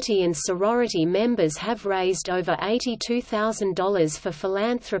 fraternity and sorority members have raised over $82,000 for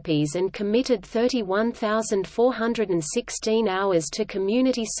philanthropies and committed 31,416 hours to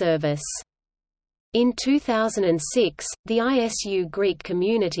community service. In 2006, the ISU Greek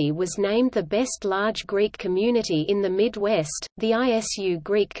community was named the best large Greek community in the Midwest. The ISU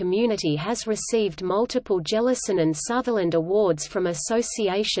Greek community has received multiple Jellison and Sutherland Awards from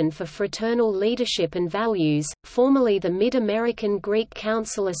Association for Fraternal Leadership and Values, formerly the Mid-American Greek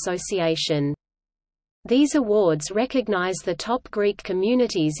Council Association. These awards recognize the top Greek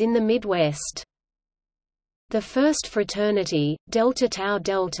communities in the Midwest. The first fraternity, Delta Tau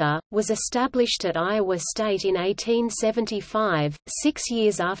Delta, was established at Iowa State in 1875, 6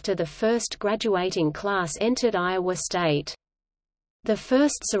 years after the first graduating class entered Iowa State. The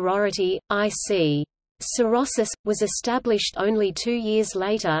first sorority, I.C. Sorosis, was established only 2 years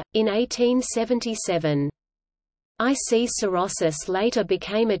later, in 1877. I.C. Sorosis later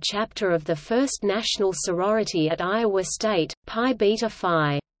became a chapter of the first national sorority at Iowa State, Pi Beta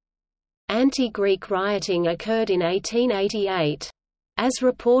Phi. Anti-Greek rioting occurred in 1888. As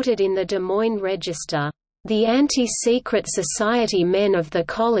reported in the Des Moines Register, "The anti-secret society men of the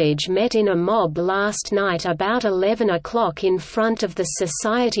college met in a mob last night about 11 o'clock in front of the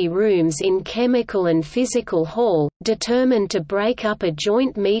society rooms in Chemical and Physical Hall, determined to break up a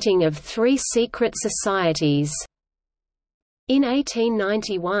joint meeting of 3 secret societies." In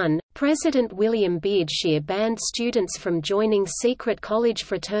 1891, President William VEISHEA banned students from joining secret college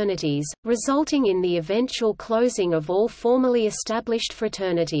fraternities, resulting in the eventual closing of all formerly established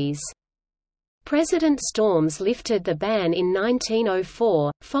fraternities. President Storms lifted the ban in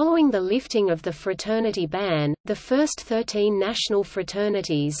 1904. Following the lifting of the fraternity ban, the first 13 national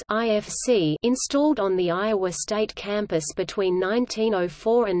fraternities (IFC) installed on the Iowa State campus between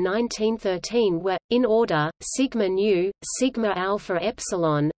 1904 and 1913 were, in order, Sigma Nu, Sigma Alpha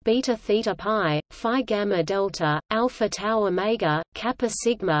Epsilon, Beta Theta Pi, Phi Gamma Delta, Alpha Tau Omega, Kappa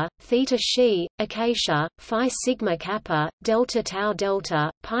Sigma, Theta Xi, Acacia, Phi Sigma Kappa, Delta Tau Delta,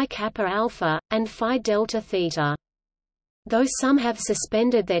 Pi Kappa Alpha, and Phi Delta Theta. Though some have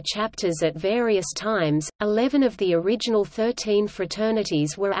suspended their chapters at various times, 11 of the original 13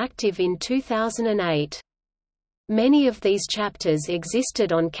 fraternities were active in 2008. Many of these chapters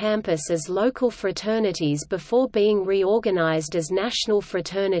existed on campus as local fraternities before being reorganized as national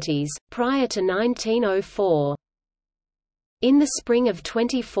fraternities, prior to 1904. In the spring of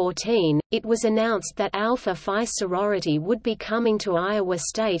 2014, it was announced that Alpha Phi sorority would be coming to Iowa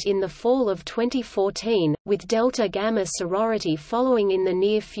State in the fall of 2014, with Delta Gamma sorority following in the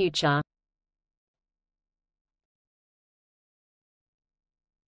near future.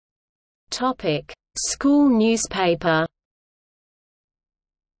 School newspaper.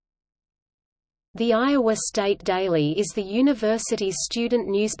 The Iowa State Daily is the university's student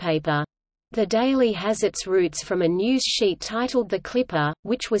newspaper. The Daily has its roots from a news sheet titled The Clipper,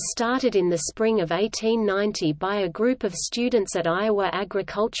 which was started in the spring of 1890 by a group of students at Iowa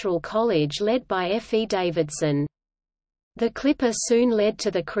Agricultural College led by F. E. Davidson. The Clipper soon led to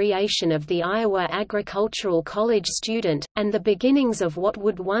the creation of the Iowa Agricultural College Student, and the beginnings of what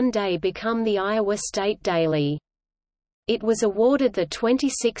would one day become the Iowa State Daily. It was awarded the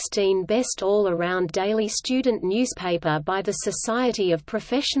 2016 Best All-Around Daily Student Newspaper by the Society of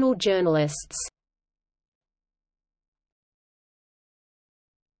Professional Journalists.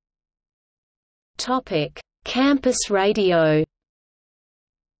 Campus radio.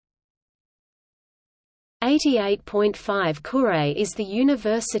 88.5 Kure is the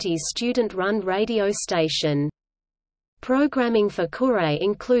university's student-run radio station. Programming for Kure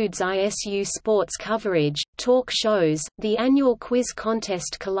includes ISU sports coverage, talk shows, the annual quiz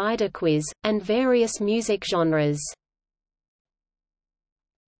contest Kaleidaquiz, and various music genres.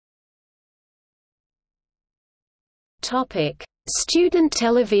 Student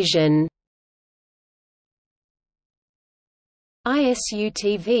television.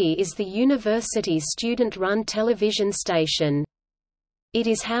 ISU-TV is the university's student-run television station. It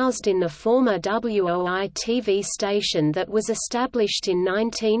is housed in the former WOI-TV station that was established in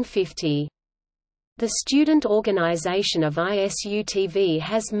 1950. The student organization of ISU-TV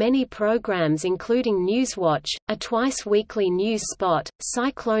has many programs including Newswatch, a twice-weekly news spot,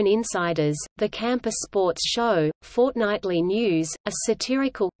 Cyclone Insiders, the Campus Sports Show, Fortnightly News, a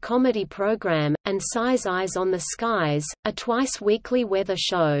satirical, comedy program, and Size Eyes on the Skies, a twice-weekly weather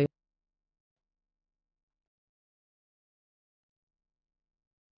show.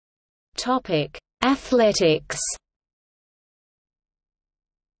 Athletics.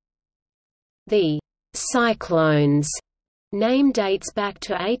 The Cyclones name dates back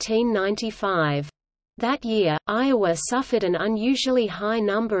to 1895. That year, Iowa suffered an unusually high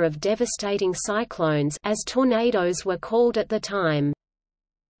number of devastating cyclones, as tornadoes were called at the time.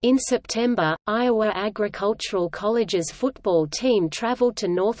 In September, Iowa Agricultural College's football team traveled to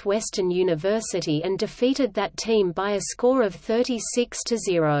Northwestern University and defeated that team by a score of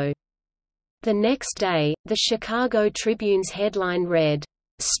 36-0. The next day, the Chicago Tribune's headline read,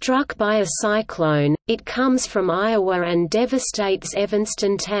 "Struck by a cyclone, it comes from Iowa and devastates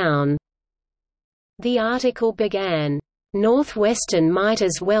Evanston town." The article began, "Northwestern might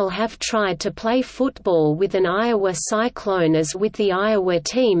as well have tried to play football with an Iowa cyclone as with the Iowa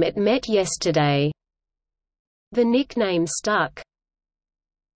team it met yesterday." The nickname stuck.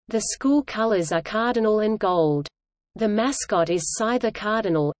 The school colors are cardinal and gold. The mascot is Cy the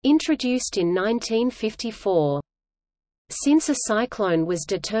Cardinal, introduced in 1954. Since a cyclone was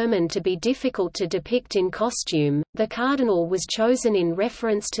determined to be difficult to depict in costume, the cardinal was chosen in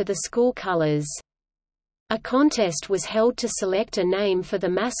reference to the school colors. A contest was held to select a name for the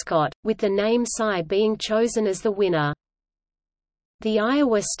mascot, with the name Cy being chosen as the winner. The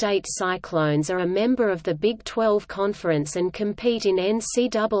Iowa State Cyclones are a member of the Big 12 Conference and compete in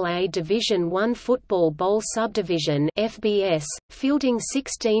NCAA Division I Football Bowl Subdivision (FBS), fielding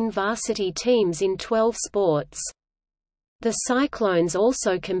 16 varsity teams in 12 sports. The Cyclones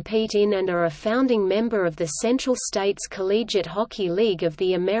also compete in and are a founding member of the Central States Collegiate Hockey League of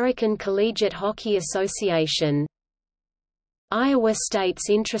the American Collegiate Hockey Association. Iowa State's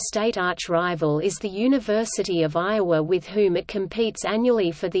intrastate arch-rival is the University of Iowa, with whom it competes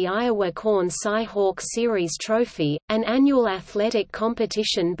annually for the Iowa Corn Cy-Hawk Series Trophy, an annual athletic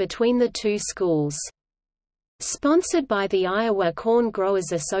competition between the two schools. Sponsored by the Iowa Corn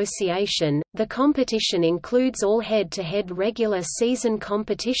Growers Association, the competition includes all head-to-head regular season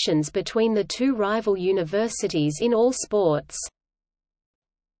competitions between the two rival universities in all sports.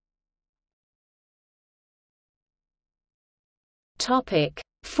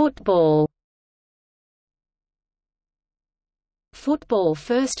 Football. Football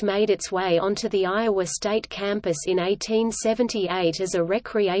first made its way onto the Iowa State campus in 1878 as a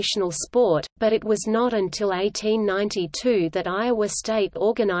recreational sport, but it was not until 1892 that Iowa State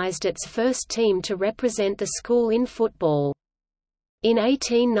organized its first team to represent the school in football. In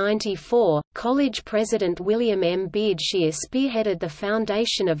 1894, college president William M. VEISHEA spearheaded the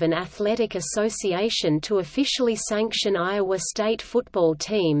foundation of an athletic association to officially sanction Iowa State football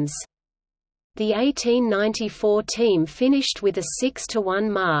teams. The 1894 team finished with a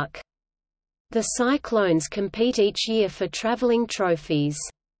 6-1 mark. The Cyclones compete each year for traveling trophies.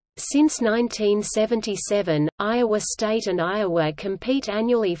 Since 1977, Iowa State and Iowa compete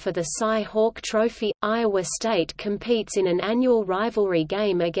annually for the Cy-Hawk Trophy. Iowa State competes in an annual rivalry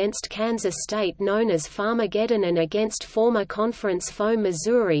game against Kansas State known as Farmageddon and against former conference foe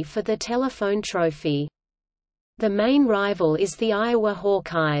Missouri for the Telephone Trophy. The main rival is the Iowa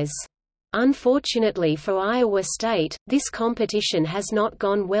Hawkeyes. Unfortunately for Iowa State, this competition has not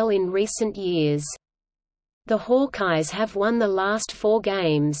gone well in recent years. The Hawkeyes have won the last 4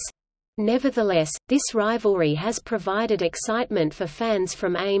 games. Nevertheless, this rivalry has provided excitement for fans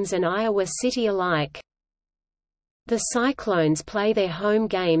from Ames and Iowa City alike. The Cyclones play their home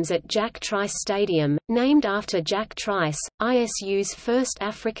games at Jack Trice Stadium, named after Jack Trice, ISU's first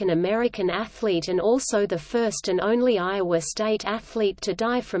African-American athlete and also the first and only Iowa State athlete to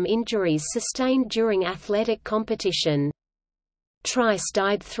die from injuries sustained during athletic competition. Trice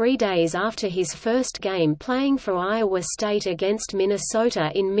died 3 days after his first game playing for Iowa State against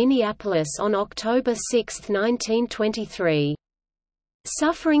Minnesota in Minneapolis on October 6, 1923.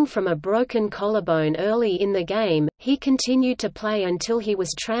 Suffering from a broken collarbone early in the game, he continued to play until he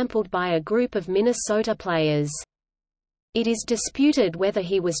was trampled by a group of Minnesota players. It is disputed whether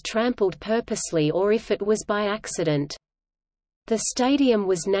he was trampled purposely or if it was by accident. The stadium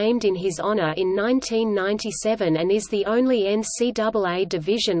was named in his honor in 1997 and is the only NCAA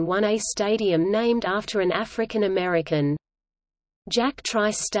Division IA stadium named after an African American. Jack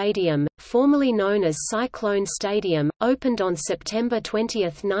Trice Stadium, formerly known as Cyclone Stadium, opened on September 20,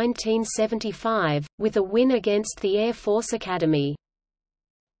 1975, with a win against the Air Force Academy.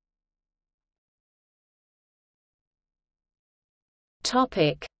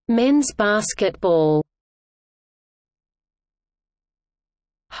 Men's basketball.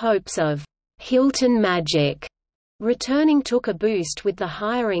 Hopes of Hilton Magic returning took a boost with the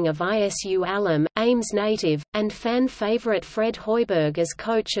hiring of ISU alum, Ames native, and fan favorite Fred Hoiberg as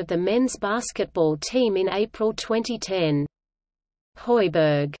coach of the men's basketball team in April 2010.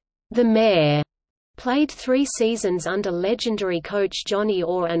 Hoiberg, the Mayor, played 3 seasons under legendary coach Johnny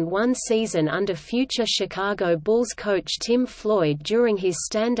Orr and 1 season under future Chicago Bulls coach Tim Floyd during his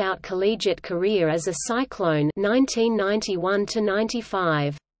standout collegiate career as a Cyclone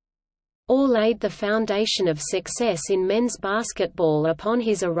 1991–95. Orr laid the foundation of success in men's basketball upon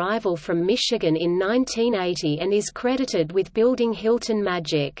his arrival from Michigan in 1980 and is credited with building Hilton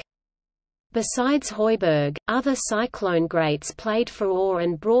Magic. Besides Hoiberg, other Cyclone greats played for Orr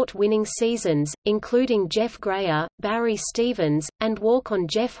and brought winning seasons, including Jeff Grayer, Barry Stevens, and walk-on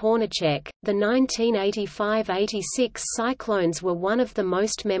Jeff Hornacek. The 1985–86 Cyclones were one of the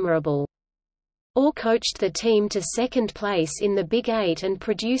most memorable. Orr coached the team to second place in the Big Eight and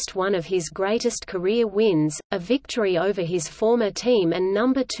produced one of his greatest career wins, a victory over his former team and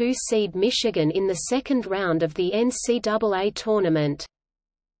number 2 seed Michigan in the second round of the NCAA tournament.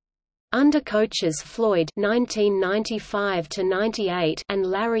 Under coaches Floyd (1995–98) and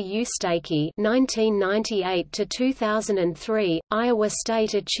Larry Eustachy (1998–2003), Iowa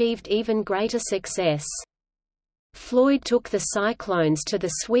State achieved even greater success. Floyd took the Cyclones to the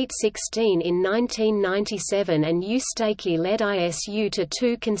Sweet 16 in 1997 and Eustachy led ISU to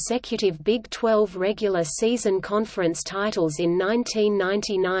 2 consecutive Big 12 regular season conference titles in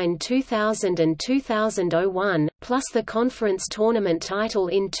 1999, 2000 and 2001, plus the conference tournament title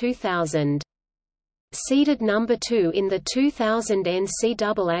in 2000. Seeded number 2 in the 2000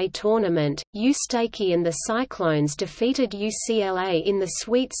 NCAA tournament, Eustachy and the Cyclones defeated UCLA in the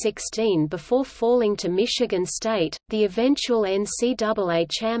Sweet 16 before falling to Michigan State, the eventual NCAA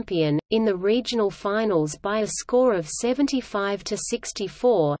champion, in the regional finals by a score of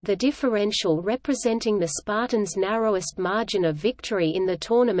 75–64, the differential representing the Spartans' narrowest margin of victory in the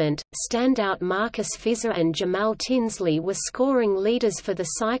tournament. Standout Marcus Fizer and Jamal Tinsley were scoring leaders for the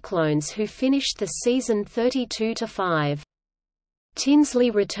Cyclones, who finished the season 32–5.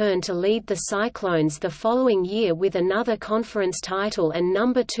 Tinsley returned to lead the Cyclones the following year with another conference title and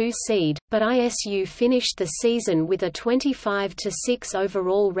number 2 seed, but ISU finished the season with a 25–6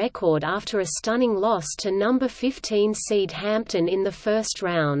 overall record after a stunning loss to number 15 seed Hampton in the first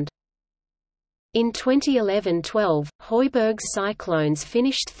round. In 2011–12, Hoiberg's Cyclones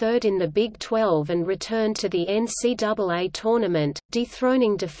finished third in the Big 12 and returned to the NCAA tournament,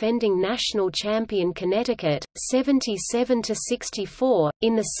 dethroning defending national champion Connecticut, 77–64,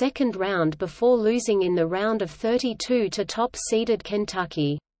 in the second round before losing in the round of 32 to top-seeded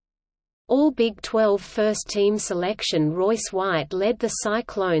Kentucky. All Big 12 first-team selection Royce White led the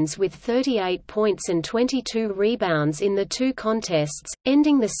Cyclones with 38 points and 22 rebounds in the 2 contests,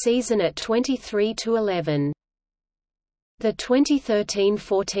 ending the season at 23–11. The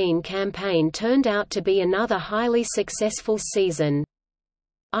 2013–14 campaign turned out to be another highly successful season.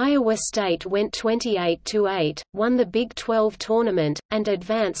 Iowa State went 28–8, won the Big 12 tournament, and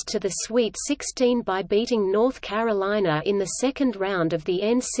advanced to the Sweet 16 by beating North Carolina in the second round of the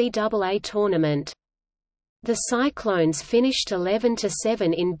NCAA tournament. The Cyclones finished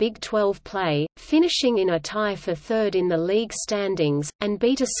 11–7 in Big 12 play, finishing in a tie for third in the league standings, and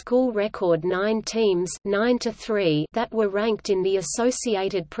beat a school record 9 teams 9–3 that were ranked in the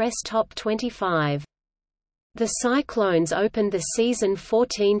Associated Press Top 25. The Cyclones opened the season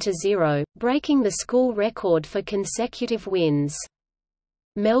 14–0, breaking the school record for consecutive wins.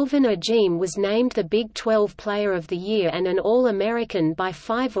 Melvin Agim was named the Big 12 Player of the Year and an All-American by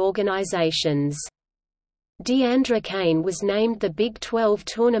 5 organizations. DeAndre Kane was named the Big 12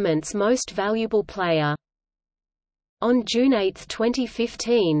 tournament's Most Valuable Player. On June 8,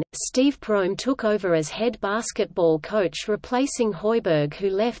 2015, Steve Prohm took over as head basketball coach, replacing Hoiberg,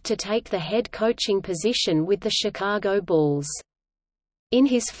 who left to take the head coaching position with the Chicago Bulls. In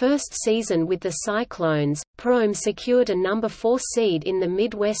his first season with the Cyclones, Prohm secured a number 4 seed in the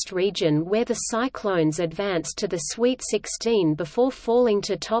Midwest region where the Cyclones advanced to the Sweet 16 before falling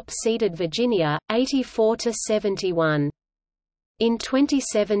to top-seeded Virginia, 84–71. In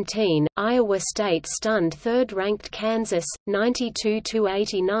 2017, Iowa State stunned third-ranked Kansas,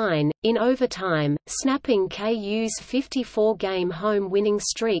 92–89, in overtime, snapping KU's 54-game home winning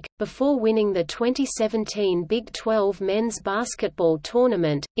streak, before winning the 2017 Big 12 men's basketball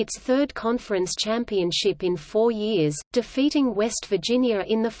tournament, its third conference championship in 4 years, defeating West Virginia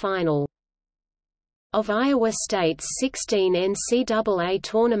in the final. Of Iowa State's 16 NCAA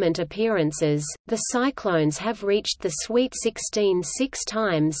tournament appearances, the Cyclones have reached the Sweet 16 6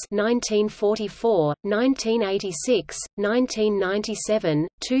 times: 1944, 1986, 1997,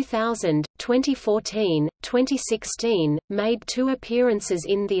 2000, 2014, 2016, made 2 appearances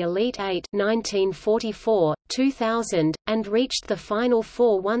in the Elite Eight (1944, 2000), and reached the Final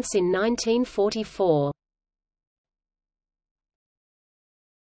Four once in 1944.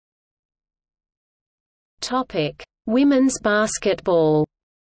 Women's basketball.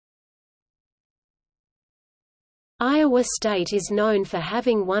 Iowa State is known for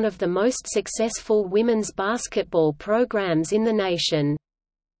having one of the most successful women's basketball programs in the nation.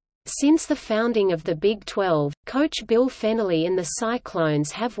 Since the founding of the Big 12, coach Bill Fennelly and the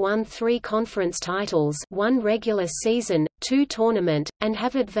Cyclones have won 3 conference titles, 1 regular season, 2 tournament, and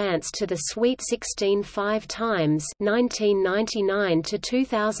have advanced to the Sweet 16 5 times: 1999 to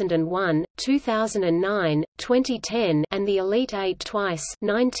 2001, 2009, 2010, and the Elite Eight twice: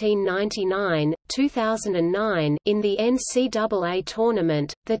 1999, 2009. In the NCAA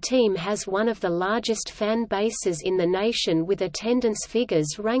tournament, the team has one of the largest fan bases in the nation, with attendance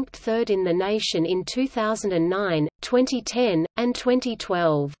figures ranked 3rd in the nation in 2009, 2010, and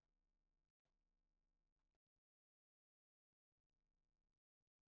 2012.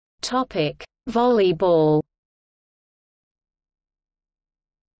 Topic: Volleyball.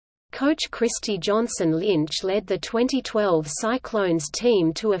 Coach Christy Johnson Lynch led the 2012 Cyclones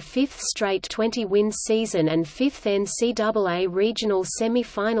team to a 5th straight 20-win season and 5th NCAA regional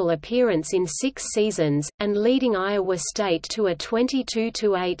semi-final appearance in 6 seasons, and leading Iowa State to a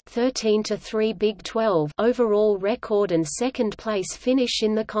 22–8 (13–3) Big 12 overall record and second-place finish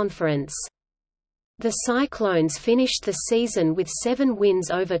in the conference. The Cyclones finished the season with 7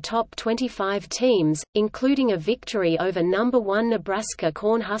 wins over top 25 teams, including a victory over No. 1 Nebraska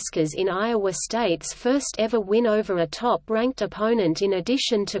Cornhuskers in Iowa State's first ever win over a top-ranked opponent, in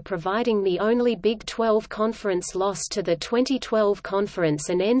addition to providing the only Big 12 conference loss to the 2012 conference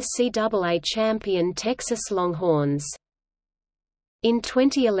and NCAA champion Texas Longhorns. In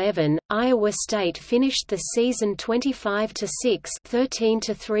 2011, Iowa State finished the season 25–6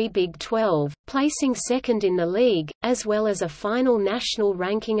 (13–3) Big 12, placing second in the league, as well as a final national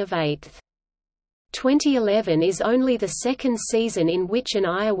ranking of 8th. 2011 is only the second season in which an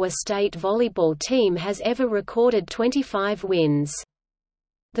Iowa State volleyball team has ever recorded 25 wins.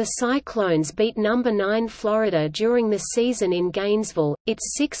 The Cyclones beat No. 9 Florida during the season in Gainesville,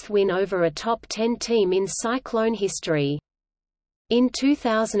 its 6th win over a top 10 team in Cyclone history. In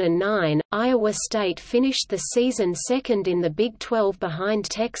 2009, Iowa State finished the season second in the Big 12 behind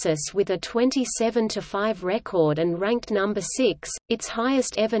Texas with a 27–5 record and ranked number 6, its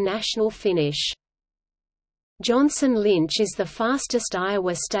highest ever national finish. Johnson Lynch is the fastest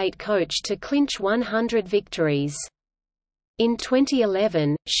Iowa State coach to clinch 100 victories. In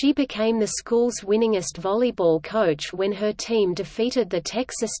 2011, she became the school's winningest volleyball coach when her team defeated the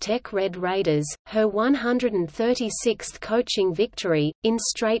Texas Tech Red Raiders, her 136th coaching victory, in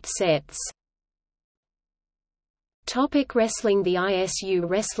straight sets. Wrestling. The ISU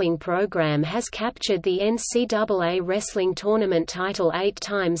wrestling program has captured the NCAA wrestling tournament title 8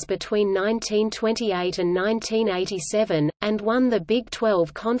 times between 1928 and 1987, and won the Big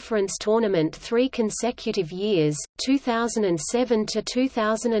 12 Conference tournament 3 consecutive years, 2007 to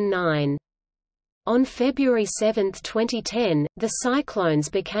 2009. On February 7, 2010, the Cyclones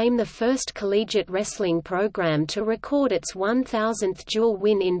became the first collegiate wrestling program to record its 1,000th dual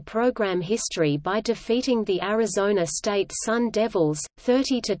win in program history by defeating the Arizona State Sun Devils,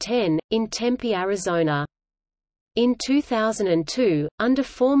 30–10, in Tempe, Arizona. In 2002, under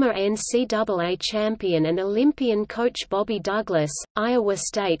former NCAA champion and Olympian coach Bobby Douglas, Iowa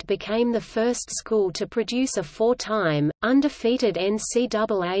State became the first school to produce a 4-time, undefeated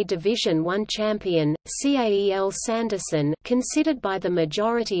NCAA Division I champion, Cael Sanderson, considered by the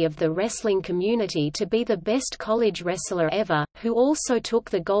majority of the wrestling community to be the best college wrestler ever, who also took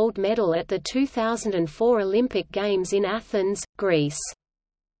the gold medal at the 2004 Olympic Games in Athens, Greece.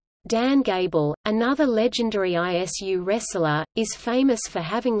 Dan Gable, another legendary ISU wrestler, is famous for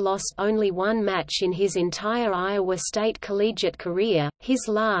having lost only 1 match in his entire Iowa State collegiate career, his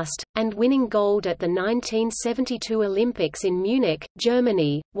last, and winning gold at the 1972 Olympics in Munich,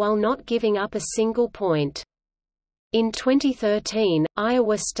 Germany, while not giving up a single point. In 2013,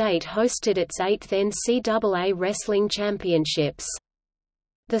 Iowa State hosted its 8th NCAA Wrestling Championships.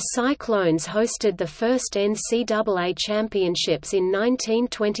 The Cyclones hosted the first NCAA Championships in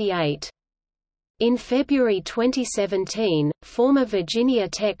 1928. In February 2017, former Virginia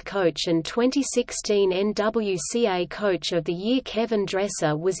Tech coach and 2016 NWCA Coach of the Year Kevin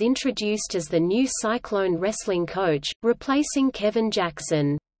Dresser was introduced as the new Cyclone wrestling coach, replacing Kevin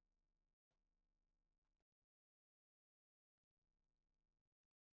Jackson.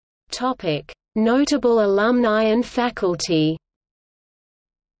 Notable alumni and faculty.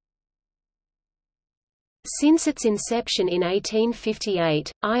 Since its inception in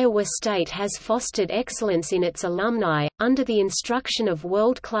 1858, Iowa State has fostered excellence in its alumni, under the instruction of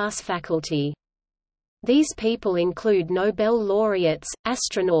world-class faculty. These people include Nobel laureates,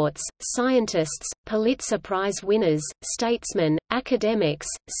 astronauts, scientists, Pulitzer Prize winners, statesmen, academics,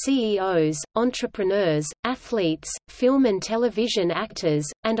 CEOs, entrepreneurs, athletes, film and television actors,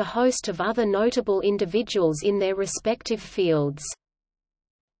 and a host of other notable individuals in their respective fields.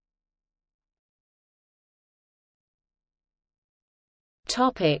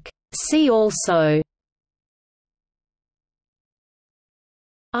 See also: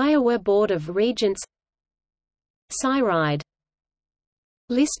 Iowa Board of Regents, Cyride,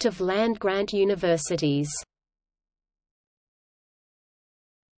 List of land-grant universities.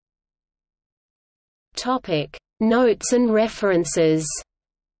 Notes and references.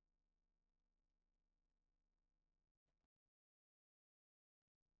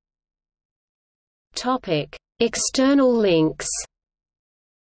 External links.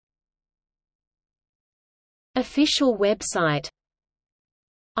 Official website.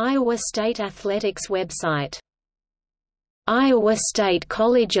 Iowa State Athletics website. Iowa State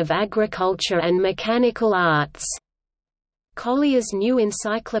College of Agriculture and Mechanical Arts. Collier's New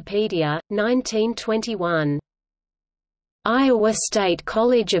Encyclopedia, 1921. Iowa State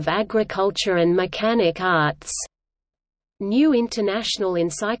College of Agriculture and Mechanic Arts. New International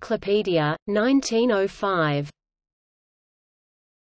Encyclopedia, 1905.